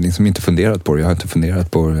har liksom inte funderat på det. Jag har inte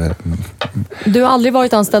funderat på det. Du har aldrig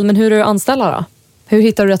varit anställd, men hur är du anställare då? Hur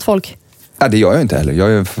hittar du rätt folk? Ja, det gör jag inte heller.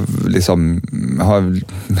 Jag är liksom,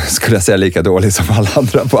 skulle jag säga, lika dålig som alla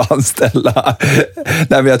andra på att anställa.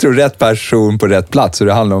 Nej, men jag tror rätt person på rätt plats. Så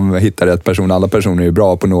det handlar om att hitta rätt person. Alla personer är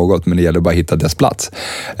bra på något, men det gäller bara att hitta dess plats.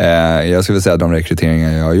 Jag skulle säga att de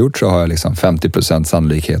rekryteringar jag har gjort så har jag liksom 50%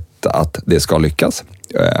 sannolikhet att det ska lyckas.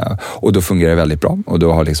 Och då fungerar det väldigt bra. Och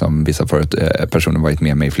då har liksom vissa personer varit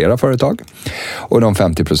med mig i flera företag. Och de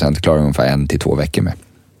 50% klarar ungefär 1 till 2 veckor med.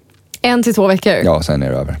 1 till 2 veckor? Ja, sen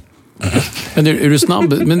är det över. Men är du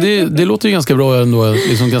snabb? Men det låter ju ganska bra ändå,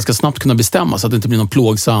 liksom ganska snabbt kunna bestämma så att det inte blir någon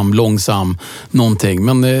plågsam, långsam någonting.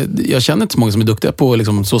 Men jag känner inte så många som är duktiga på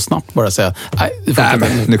liksom, så snabbt bara säga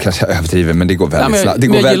nu kanske jag överdriver, men det går väldigt snabbt.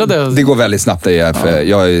 Det går väldigt snabbt.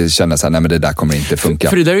 Jag känner så här, nej men det där kommer inte funka.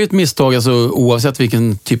 För det där är ju ett misstag, alltså, oavsett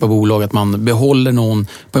vilken typ av bolag, att man behåller någon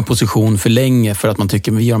på en position för länge för att man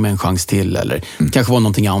tycker, vi ger dem en chans till, eller kanske var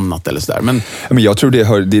någonting annat eller sådär. Men jag tror det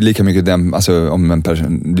är lika mycket det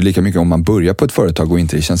är lika mycket om man börjar på ett företag och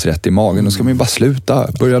inte det känns rätt i magen, då ska man ju bara sluta,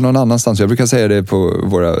 börja någon annanstans. Jag brukar säga det på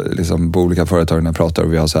våra liksom, på olika företag när jag pratar,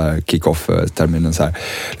 och vi har så här kick-off-terminen så här.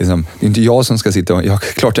 Liksom, det är inte jag som ska sitta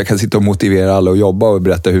klart jag kan sitta och motivera alla och jobba och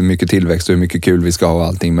berätta hur mycket tillväxt och hur mycket kul vi ska ha och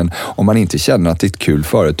allting, men om man inte känner att det är ett kul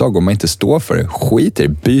företag, om man inte står för det, skit i det,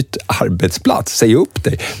 byt arbetsplats, säg upp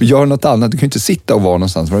dig, gör något annat. Du kan inte sitta och vara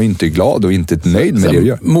någonstans var du inte är glad och inte nöjd med det du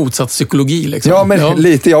gör. Motsatt psykologi liksom. Ja, men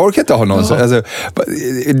lite, jag orkar inte ha någon så, alltså,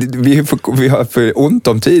 vi har för ont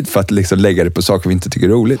om tid för att liksom lägga det på saker vi inte tycker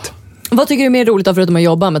är roligt. Vad tycker du är mer roligt av förutom att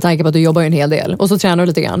jobba, med tanke på att du jobbar ju en hel del och så tränar du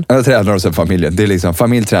lite grann? Jag tränar och sen familjen. Det är liksom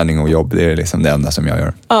familj, träning och jobb. Det är liksom det enda som jag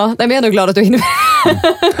gör. Ja, men jag är ändå glad att du hinner.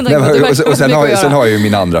 Och sen har jag ju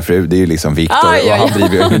min andra fru, det är ju liksom Viktor, och han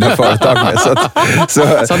driver ju mina företag med. Så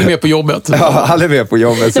han är med på jobbet. Ja, han är med på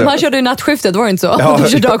jobbet. Så han körde ju nattskiftet, var det inte så? Ja, du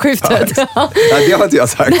körde dagskiftet. Ja, det har inte jag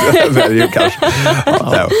sagt. Väljer kanske.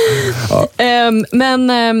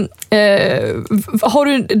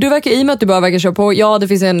 Du verkar, i och med att du bara verkar köra på, det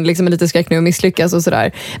finns en lite skräck nu att misslyckas och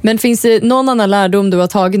sådär. Men finns det någon annan lärdom du har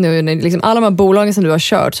tagit nu, liksom alla de här bolagen som du har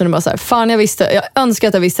kört, så du bara såhär, fan jag önskar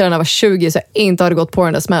att jag visste det när jag var 20 så jag inte hade gått på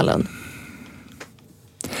den där smällen?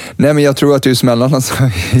 Nej, men jag tror att just smällarna så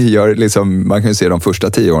gör liksom, man kan ju se de första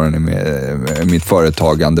 10 åren med mitt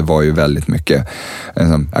företagande var ju väldigt mycket,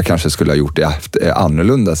 jag kanske skulle ha gjort det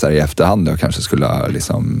annorlunda så här i efterhand, jag kanske skulle ha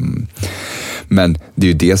liksom, men det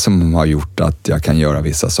är ju det som har gjort att jag kan göra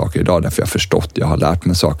vissa saker idag, därför jag har lärt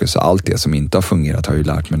mig saker, så allt det som inte har fungerat har jag ju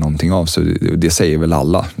lärt mig någonting av, så det säger väl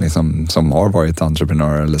alla liksom, som har varit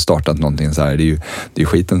entreprenörer eller startat någonting så här, det är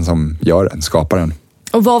skiten som gör den, skapar den.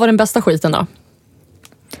 Och vad var den bästa skiten då?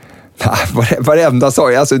 Varenda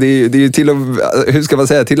sak, alltså det är ju till att, hur ska man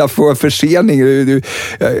säga, till att få försening,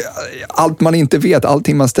 allt man inte vet,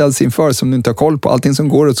 allting man ställs inför som du inte har koll på, allting som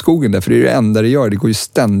går åt skogen där, för det är det enda det gör, det går ju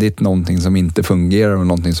ständigt någonting som inte fungerar och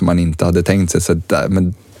någonting som man inte hade tänkt sig,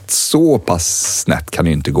 men så pass snett kan det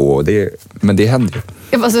ju inte gå, men det händer ju.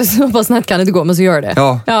 Alltså, så pass snett kan det inte gå, men så gör det.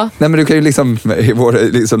 Ja. Nej, men du kan ju liksom, i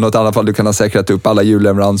något annat fall, du kan ha säkrat upp alla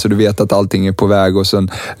julleveranser, du vet att allting är på väg och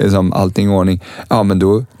sen liksom, allting i ordning. Ja, men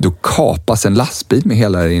då kapas en lastbil med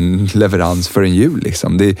hela din leverans för en jul.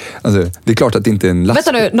 Liksom. Det är klart att det inte är en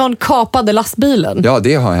lastbil. Vänta nu, någon kapade lastbilen? Ja,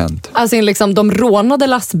 det har hänt. Alltså liksom, de rånade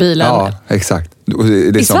lastbilen? Ja, exakt.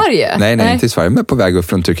 I Sverige? Nej, inte i Sverige, men på väg upp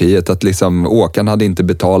från Turkiet. Att liksom, åkaren hade inte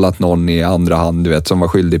betalat någon i andra hand, du vet, som var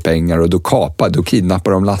skyldig pengar, och då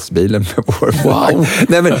kidnappade de lastbilen med vår vagn.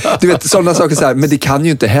 Nej, men du vet, sådana saker så här, men det kan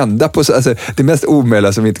ju inte hända alltså, det mest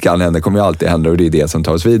omöjliga som inte kan hända kommer ju alltid hända, och det är det som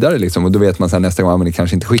tar oss vidare liksom. Och då vet man så här, nästa gång, men det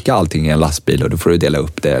kanske inte skicka allting i en lastbil och då får du dela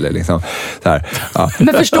upp det eller liksom så här. Ja.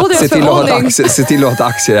 Men förstå det, se till att ha ett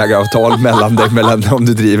aktieägaravtal mellan om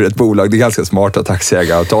du driver ett bolag. Det är ganska smart att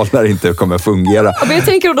aktieägaravtal när det inte kommer fungera. Ja, men jag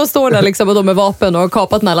tänker att de står där liksom, och de är vapen och har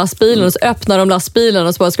kapat den här lastbilen, och så öppnar de lastbilen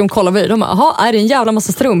och så bara ska de kolla vid. De bara, jaha, är det en jävla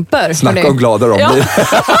massa strumpor? Snacka om glada de blir.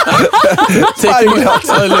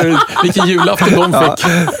 Vilken julafton de fick.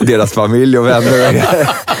 Deras familj och vänner.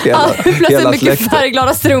 Plötsligt mycket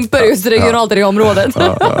färgglada strumpor just regionalt i det området.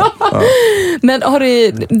 Men har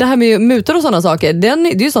det här med mutor och sådana saker, det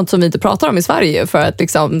är ju sånt som vi inte pratar om i Sverige, för att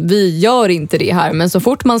liksom, vi gör inte det här. Men så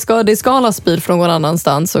fort det ska lastbil från någon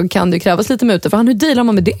annanstans, så kan det krävas lite mutor. För hur dealar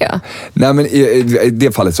man med det? Nej, men i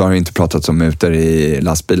det fallet så har jag inte pratat om mutor i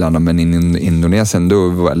lastbilarna, men i Indonesien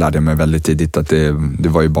då lärde jag mig väldigt tidigt att det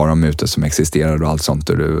var ju bara mutor som existerade och allt sånt,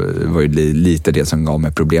 och det var ju lite det som gav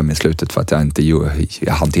mig problem i slutet, för att jag inte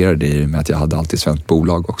hanterade det med att jag hade alltid svenskt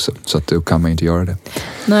bolag också, så att då kan man ju inte göra det.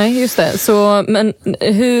 Nej, just det. Så, men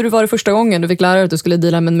hur var det första gången du fick lära dig att du skulle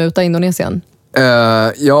deala med en muta i Indonesien?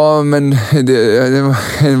 Ja, men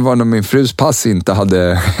det var när min frus pass inte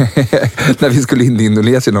hade... när vi skulle in i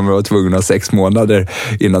Indonesien och vi var tvungna 6 månader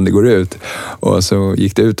innan det går ut. Och så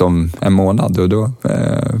gick det ut om 1 månad och då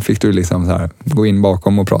fick du liksom så här, gå in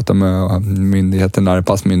bakom och prata med myndigheten,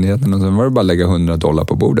 passmyndigheten, och sen var det bara att lägga $100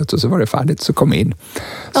 på bordet och så var det färdigt, så kom in.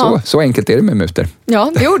 Så enkelt är det med mutor.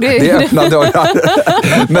 Ja, jo, det är öppna dörrar.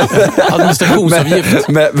 Administrationsavgift.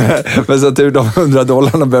 Men så tur, de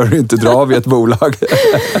 $100 behöver du inte dra av i ett bolag.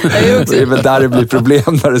 Det är väl där det blir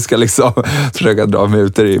problem när du ska liksom försöka dra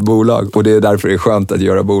mutor i bolag. Och det är därför det är skönt att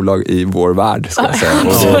göra bolag i vår värld, ska jag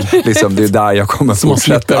säga. Och det är där jag kommer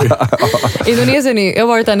fortsätta. Indonesien, jag har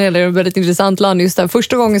varit där nere, ett väldigt intressant land just där.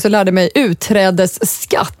 Första gången så lärde jag mig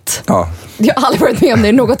utträdesskatt. Ja. Jag har aldrig varit med om det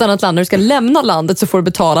i något annat land. När du ska lämna landet så får du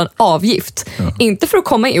betala en avgift. Ja. Inte för att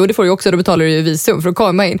komma in, och det får du också, då betalar du ju visum för att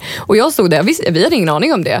komma in. Och jag stod där, vi hade ingen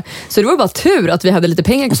aning om det. Så det var bara tur att vi hade lite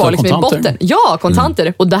pengar kvar liksom i botten. Ja,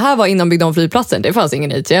 kontanter. Och det här var inom Bygdom flygplatsen. Det fanns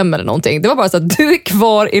ingen ATM eller någonting. Det var bara så att du är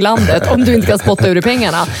kvar i landet om du inte kan spotta ur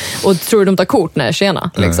pengarna. Och tror de tar kort när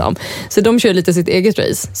tjena. Liksom. Så de kör lite sitt eget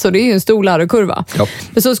race. Så det är ju en stor lärokurva. Ja.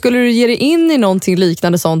 Men så skulle du ge dig in i någonting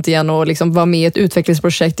liknande sånt igen och liksom vara med i ett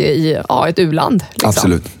utvecklingsprojekt i ett u-land. Liksom.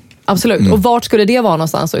 Absolut. Och vart skulle det vara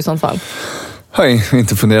någonstans då i sånt fall? Jag har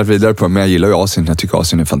inte funderat vidare på det, men jag gillar ju Asien. Jag tycker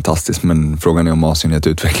Asien är fantastiskt, men frågan är om Asien är ett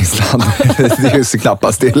utvecklingsland. Det är ju så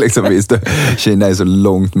knappast det. Liksom, visst. Kina är så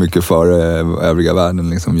långt mycket före övriga världen.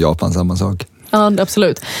 Liksom, Japan, samma sak. Ja,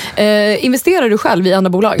 absolut. Investerar du själv i andra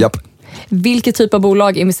bolag? Japp. Vilket typ av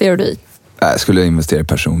bolag investerar du i? Jag skulle investera i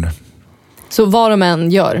personer. Så vad de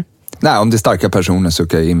än gör? Nej, om det är starka personer så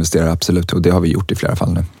kan jag investera absolut, och det har vi gjort i flera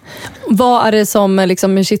fall nu. Vad är det som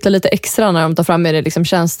liksom kittlar lite extra när de tar fram? Är det liksom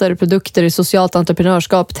tjänster, produkter, socialt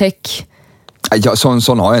entreprenörskap, tech? Ja,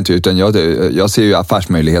 sån har jag inte, utan jag ser ju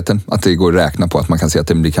affärsmöjligheten, att det går att räkna på, att man kan se att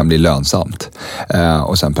det kan bli lönsamt.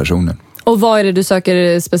 Och sen personer. Och vad är det du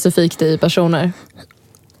söker specifikt i personer?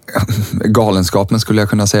 Galenskapen skulle jag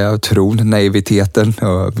kunna säga, och tron, naiviteten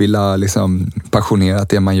och vilja liksom passionerat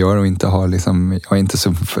det man gör och inte ha liksom, jag är inte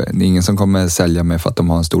så, det är ingen som kommer sälja mig för att de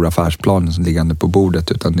har en stor affärsplan som liggande på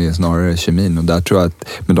bordet, utan det är snarare kemin, och där tror jag att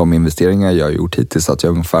med de investeringar jag har gjort hittills att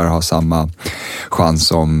jag ungefär har samma chans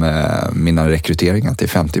som mina rekryteringar, till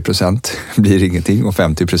 50% blir ingenting och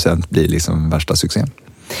 50% blir liksom värsta succén.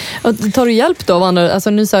 Och tar du hjälp då av andra, alltså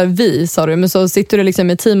nu sa vi, sa du, men så sitter du liksom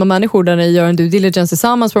i ett team av människor där ni gör en due diligence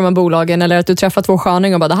tillsammans på de här bolagen, eller att du träffar 2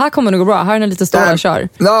 sköningar och bara, det här kommer nog gå bra, här är en lite stora, kör.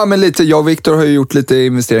 Ja, men lite, jag och Victor har ju gjort lite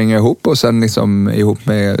investeringar ihop, och sen liksom ihop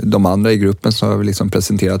med de andra i gruppen så har vi liksom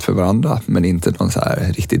presenterat för varandra, men inte någon så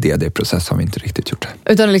här riktig DD-process har vi inte riktigt gjort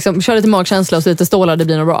det. Utan liksom, kör lite magkänsla och så lite stålar, det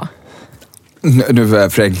blir nog bra. Nu är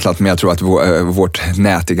jag förenklat, men jag tror att vårt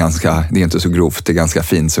nät är ganska, det är inte så grovt, det är ganska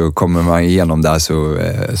fint, så kommer man igenom där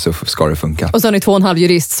så ska det funka. Och så har ni 2,5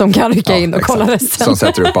 jurist som kan rycka in och kolla resten. Som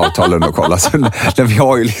sätter upp avtalen och kollar. Så, vi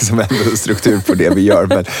har ju liksom ändå struktur på det vi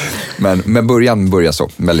gör, men börjar så,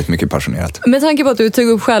 väldigt mycket passionerat. Med tanke på att du tog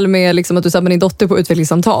upp själv med liksom att du satt med din dotter på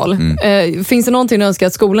utvecklingssamtal, finns det någonting du önskar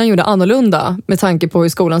att skolan gjorde annorlunda med tanke på hur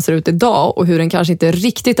skolan ser ut idag och hur den kanske inte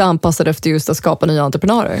riktigt är anpassad efter just att skapa nya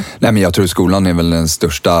entreprenörer? Nej, men jag tror skolan är väl den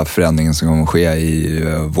största förändringen som kommer ske i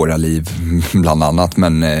våra liv bland annat,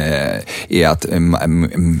 men är att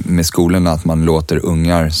med skolorna att man låter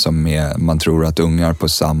ungar man tror att ungar på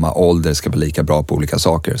samma ålder ska vara lika bra på olika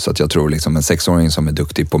saker, så att jag tror liksom en 6-åring som är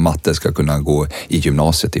duktig på matte ska kunna gå i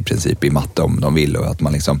gymnasiet i princip i matte om de vill, och att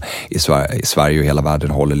man liksom i Sverige och hela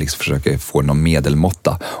världen försöker få någon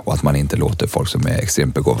medelmåtta, och att man inte låter folk som är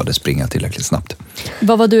extremt begåvade springa tillräckligt snabbt.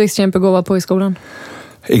 Vad var du extremt begåvad på i skolan?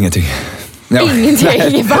 Ingenting.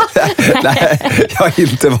 Ingenting, va? Nej, jag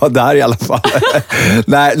inte var där i alla fall.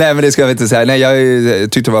 nej, men det ska jag inte säga. Nej,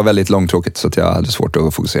 jag tyckte det var väldigt långtråkigt, så att jag hade svårt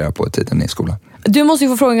att fokusera på tiden i skolan. Du måste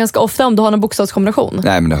ju få frågan ganska ofta om du har en bokstavskombination.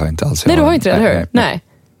 Nej, men det har jag inte alls. Nej, du har inte det, eller hur? Nej.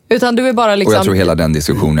 Utan du är bara liksom... Och jag tror hela den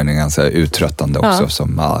diskussionen är ganska uttröttande också,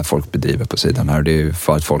 som folk bedriver på sidan här. Det är ju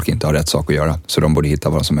för att folk inte har rätt sak att göra. Så de borde hitta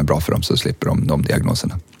vad som är bra för dem, så slipper de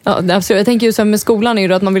diagnoserna. Ja, absolut. Jag tänker ju så med skolan är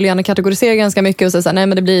ju att man vill gärna kategorisera ganska mycket och säga nej,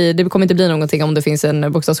 men det kommer inte bli någonting om det finns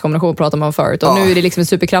en bokstavskombination, pratar man förut. Och nu är det liksom en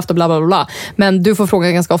superkraft och bla bla bla. Men du får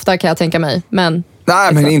fråga ganska ofta, kan jag tänka mig. Men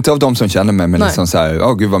nej, men inte av de som känner mig, men liksom så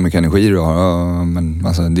här, gud vad mycket energi du har. Men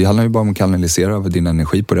alltså, det handlar ju bara om att kanalisera över din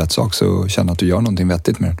energi på rätt sak, så känna att du gör någonting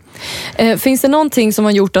vettigt med det. Finns det någonting som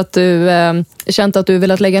har gjort att du känt att du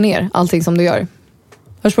velat lägga ner allting som du gör? Har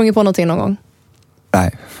du sprungit på någonting någon gång?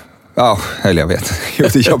 Nej. Ja, eller jag vet.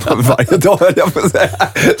 Det jobbar varje dag, jag får säga.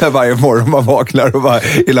 Där varje morgon man vaknar och bara,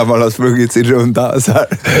 innan man har sprungit sin runda.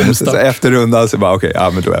 Så efter rundan så bara, okej,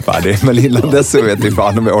 men då är jag färdig. Men innan dess så vet ni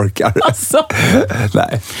fan om jag orkar. Alltså.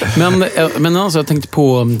 Nej. Men alltså, jag tänkte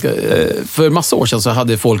på, för massa år sedan så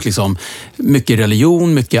hade folk liksom mycket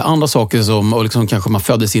religion, mycket andra saker och liksom kanske man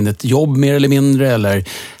föddes in ett jobb mer eller mindre, eller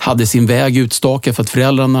hade sin väg utstakad för att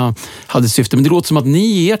föräldrarna hade syfte. Men det låter som att ni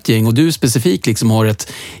i ert gäng och du specifikt liksom har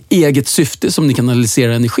ett eget syfte som ni kan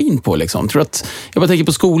analysera energin på. Liksom. Tror att, jag bara tänker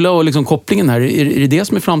på skola och liksom kopplingen här. Är det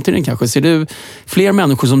som är framtiden kanske? Ser du fler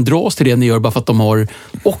människor som dras till det ni gör bara för att de har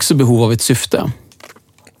också behov av ett syfte?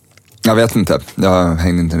 Jag vet inte. Jag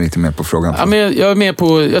hängde inte riktigt med på frågan. Ja, men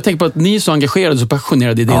jag tänker på att ni är så engagerade och så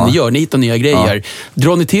passionerade i det ni gör. Ni hittar nya grejer. Ja.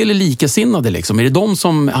 Drar ni till likasinnade liksom? Är det de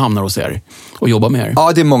som hamnar hos er och jobbar med er?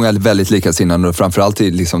 Ja, det är många väldigt likasinnade och framförallt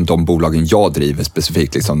i liksom de bolagen jag driver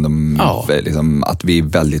specifikt. Liksom, att vi är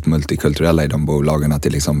väldigt multikulturella i de bolagen. Att det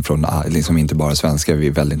liksom från liksom inte bara svenskar, vi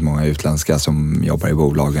är väldigt många utländska som jobbar i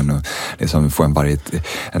bolagen och liksom får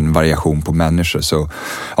en variation på människor. Så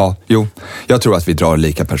jag tror att vi drar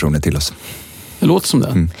lika personer till oss. Det låter som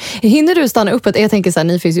det. Hinner du stanna upp? Jag tänker så här,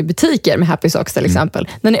 ni finns ju butiker med Happy Socks till exempel.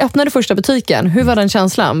 När ni öppnade första butiken, hur var den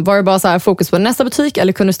känslan? Var det bara så här fokus på nästa butik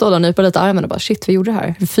eller kunde du stå där och nypa lite armen och bara shit, vi gjorde det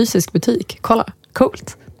här. En fysisk butik. Kolla,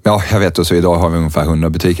 coolt. Ja, jag vet. Och så idag har vi ungefär 100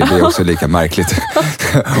 butiker. Det är också lika märkligt.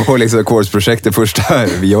 Och liksom Course-projektet första,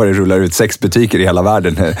 vi rullar ut 6 butiker i hela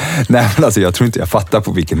världen. Nej, men alltså jag tror inte jag fattar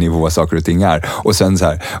på vilken nivå saker och ting är. Och sen så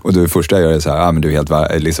här, och det första jag gör är så här, men du är helt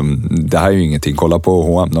liksom, det här är ju ingenting. Kolla på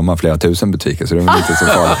H&M, de har flera tusen butiker så det är lite så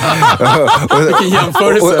farligt. Vilken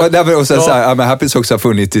jämförelse. Och sen så här, men Happy Socks har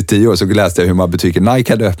funnits i 10 år, så läste jag hur många butiker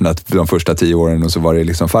Nike hade öppnat de första 10 åren och så var det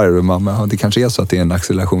liksom färre. Och man, det kanske är så att det är en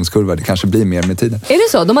accelerationskurva, det kanske blir mer med tiden. Är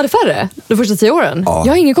det så? De hade färre de första 10 åren? Ja.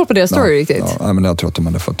 Jag har ingen koll på deras story riktigt. Ja, men jag tror att de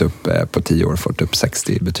hade fått upp på 10 år, fått upp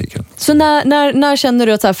 60 butiker. Så när känner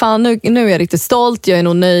du att så här, fan, nu är jag riktigt stolt, jag är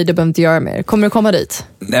nog nöjd, jag behöver inte göra mer. Kommer du komma dit?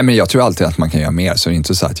 Nej, men jag tror alltid att man kan göra mer, så det är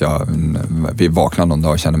inte så att vi vaknar någon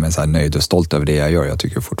dag och känner mig så här nöjd och stolt över det jag gör. Jag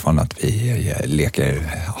tycker fortfarande att vi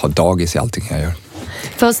har dagis i allting jag gör.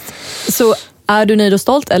 Fast, så är du nöjd och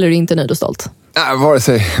stolt eller är du inte nöjd och stolt?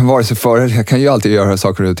 Vare sig för jag kan ju alltid göra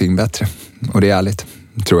saker och ting bättre. Och det är ärligt,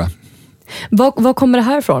 tror jag. Vad kommer det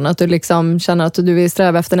här ifrån? Att du liksom känner att du vill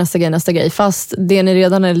sträva efter nästa grej fast det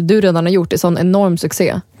du redan har gjort är sån enorm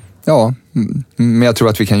succé? Ja, men jag tror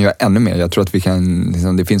att vi kan göra ännu mer. Jag tror att vi kan,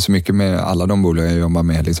 liksom, det finns så mycket med alla de bolag jag jobbar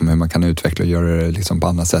med, liksom, hur man kan utveckla och göra det liksom, på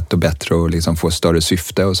annat sätt och bättre och liksom, få större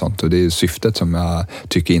syfte och sånt. Och det är syftet som jag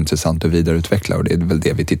tycker är intressant att vidareutveckla och det är väl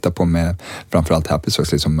det vi tittar på med framförallt Happy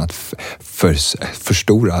Socks, liksom, att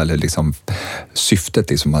förstora eller liksom, syftet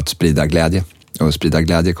liksom, att sprida glädje. Och sprida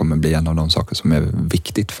glädje kommer bli en av de saker som är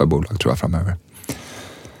viktigt för bolag, tror jag, framöver.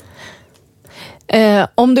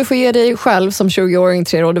 Om du får ge dig själv som 20-åring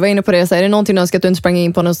 3 råd, du var inne på det, så är det någonting du önskar att du inte sprang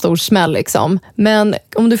in på någon stor smäll liksom. Men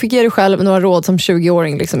om du fick ge dig själv några råd som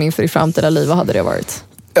 20-åring liksom, inför ditt framtida liv, vad hade det varit?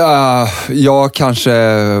 Jag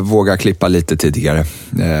kanske vågar klippa lite tidigare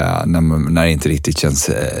när det inte riktigt känns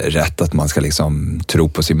rätt, att man ska liksom tro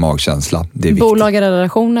på sin magkänsla. Det är bolag eller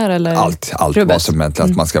relationer? Eller allt vad som är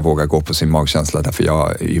att man ska våga gå på sin magkänsla. Därför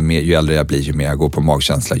ju äldre jag blir, ju mer jag går på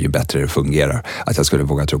magkänsla, ju bättre det fungerar. Att jag skulle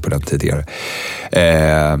våga tro på den tidigare.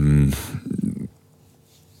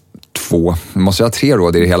 2. Måste jag ha 3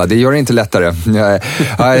 råd i det hela? Det gör det inte lättare.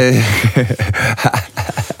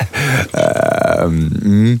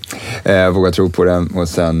 Våga tro på den och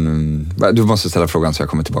sen du måste ställa frågan så jag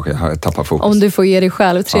kommer tillbaka, jag har tappat fokus. Om du får ge dig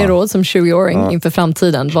själv 3 råd som 20-åring inför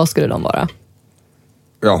framtiden, vad skulle de vara?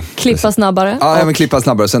 Klippa snabbare? Ja, men klippa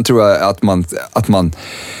snabbare. Sen tror jag att man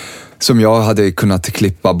som jag hade kunnat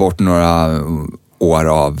klippa bort några år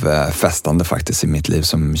av festande faktiskt i mitt liv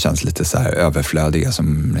som känns lite så här överflödiga,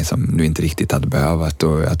 som liksom du inte riktigt hade behövt.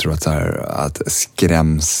 Och jag tror att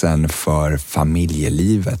skrämseln för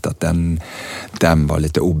familjelivet, att den var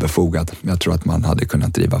lite obefogad. Jag tror att man hade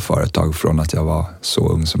kunnat driva företag från att jag var så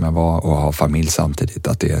ung som jag var och ha familj samtidigt.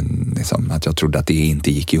 Att jag trodde att det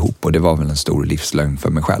inte gick ihop, och det var väl en stor livslögn för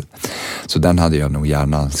mig själv. Så den hade jag nog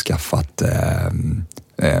gärna skaffat.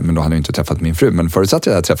 Men då hade jag inte träffat min fru. Men förutsatt att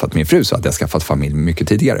jag hade träffat min fru så hade jag skaffat familj mycket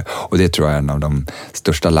tidigare. Och det tror jag är en av de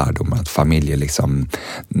största lärdomarna. Att familj är liksom,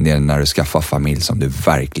 när du skaffar familj som du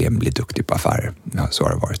verkligen blir duktig på affärer. Ja, så har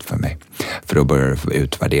det varit för mig. För då börjar du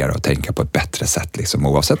utvärdera och tänka på ett bättre sätt. Liksom.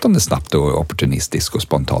 Oavsett om det är snabbt och opportunistiskt och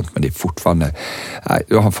spontant. Men det är fortfarande,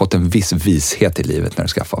 du har fått en viss vishet i livet när du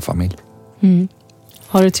skaffar familj.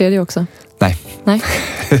 Har du tredje också? Nej.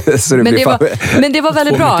 Så men det var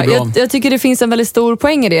väldigt bra. Jag tycker det finns en väldigt stor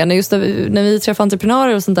poäng i det. Just när vi träffar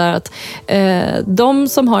entreprenörer och sånt där. Att, de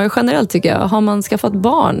som har generellt, tycker jag, har man skaffat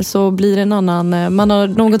barn så blir det en annan... Man har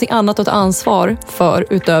någonting annat att ta ansvar för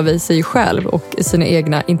utöver sig själv och sina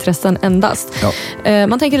egna intressen endast. Ja.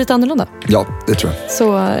 Man tänker lite annorlunda. Ja, det tror jag. Så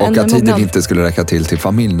och att tiden inte skulle räcka till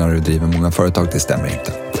familj när du driver många företag, det stämmer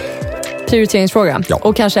inte. Prioriteringsfråga. Ja.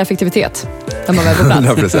 Och kanske effektivitet. När man väl på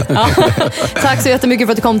plats. 100%. Ja. Tack så jättemycket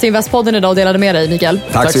för att du kom till Investpodden idag och delade med dig, Mikael.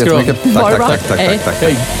 Tack så jättemycket. Tack. Hej.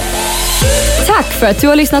 Tack för att du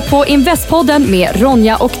har lyssnat på Investpodden med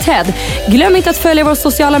Ronja och Ted. Glöm inte att följa våra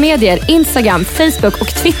sociala medier, Instagram, Facebook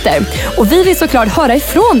och Twitter. Och vi vill såklart höra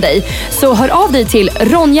ifrån dig. Så hör av dig till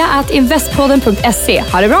ronja@investpodden.se.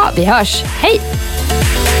 Ha det bra, vi hörs. Hej!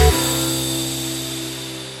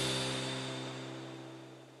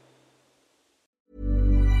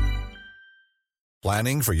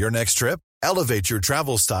 Planning for your next trip? Elevate your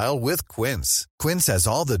travel style with Quince. Quince has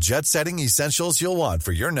all the jet-setting essentials you'll want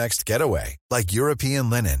for your next getaway, like European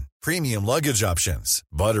linen, premium luggage options,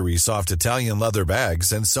 buttery soft Italian leather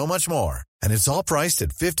bags, and so much more. And it's all priced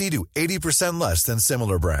at 50 to 80% less than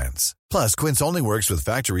similar brands. Plus, Quince only works with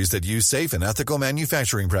factories that use safe and ethical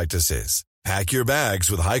manufacturing practices. Pack your bags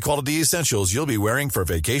with high-quality essentials you'll be wearing for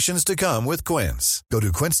vacations to come with Quince. Go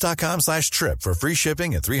to quince.com/trip for free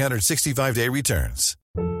shipping and 365-day returns.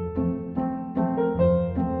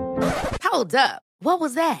 Hold up. What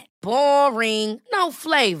was that? Boring. No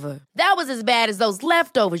flavor. That was as bad as those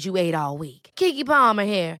leftovers you ate all week. Keke Palmer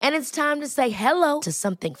here, and it's time to say hello to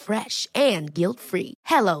something fresh and guilt-free.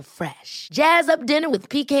 Hello Fresh. Jazz up dinner with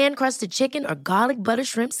pecan-crusted chicken or garlic butter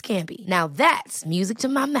shrimp scampi. Now that's music to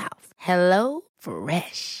my mouth. Hello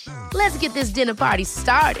Fresh. Let's get this dinner party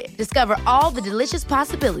started. Discover all the delicious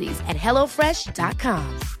possibilities at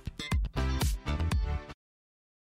hellofresh.com.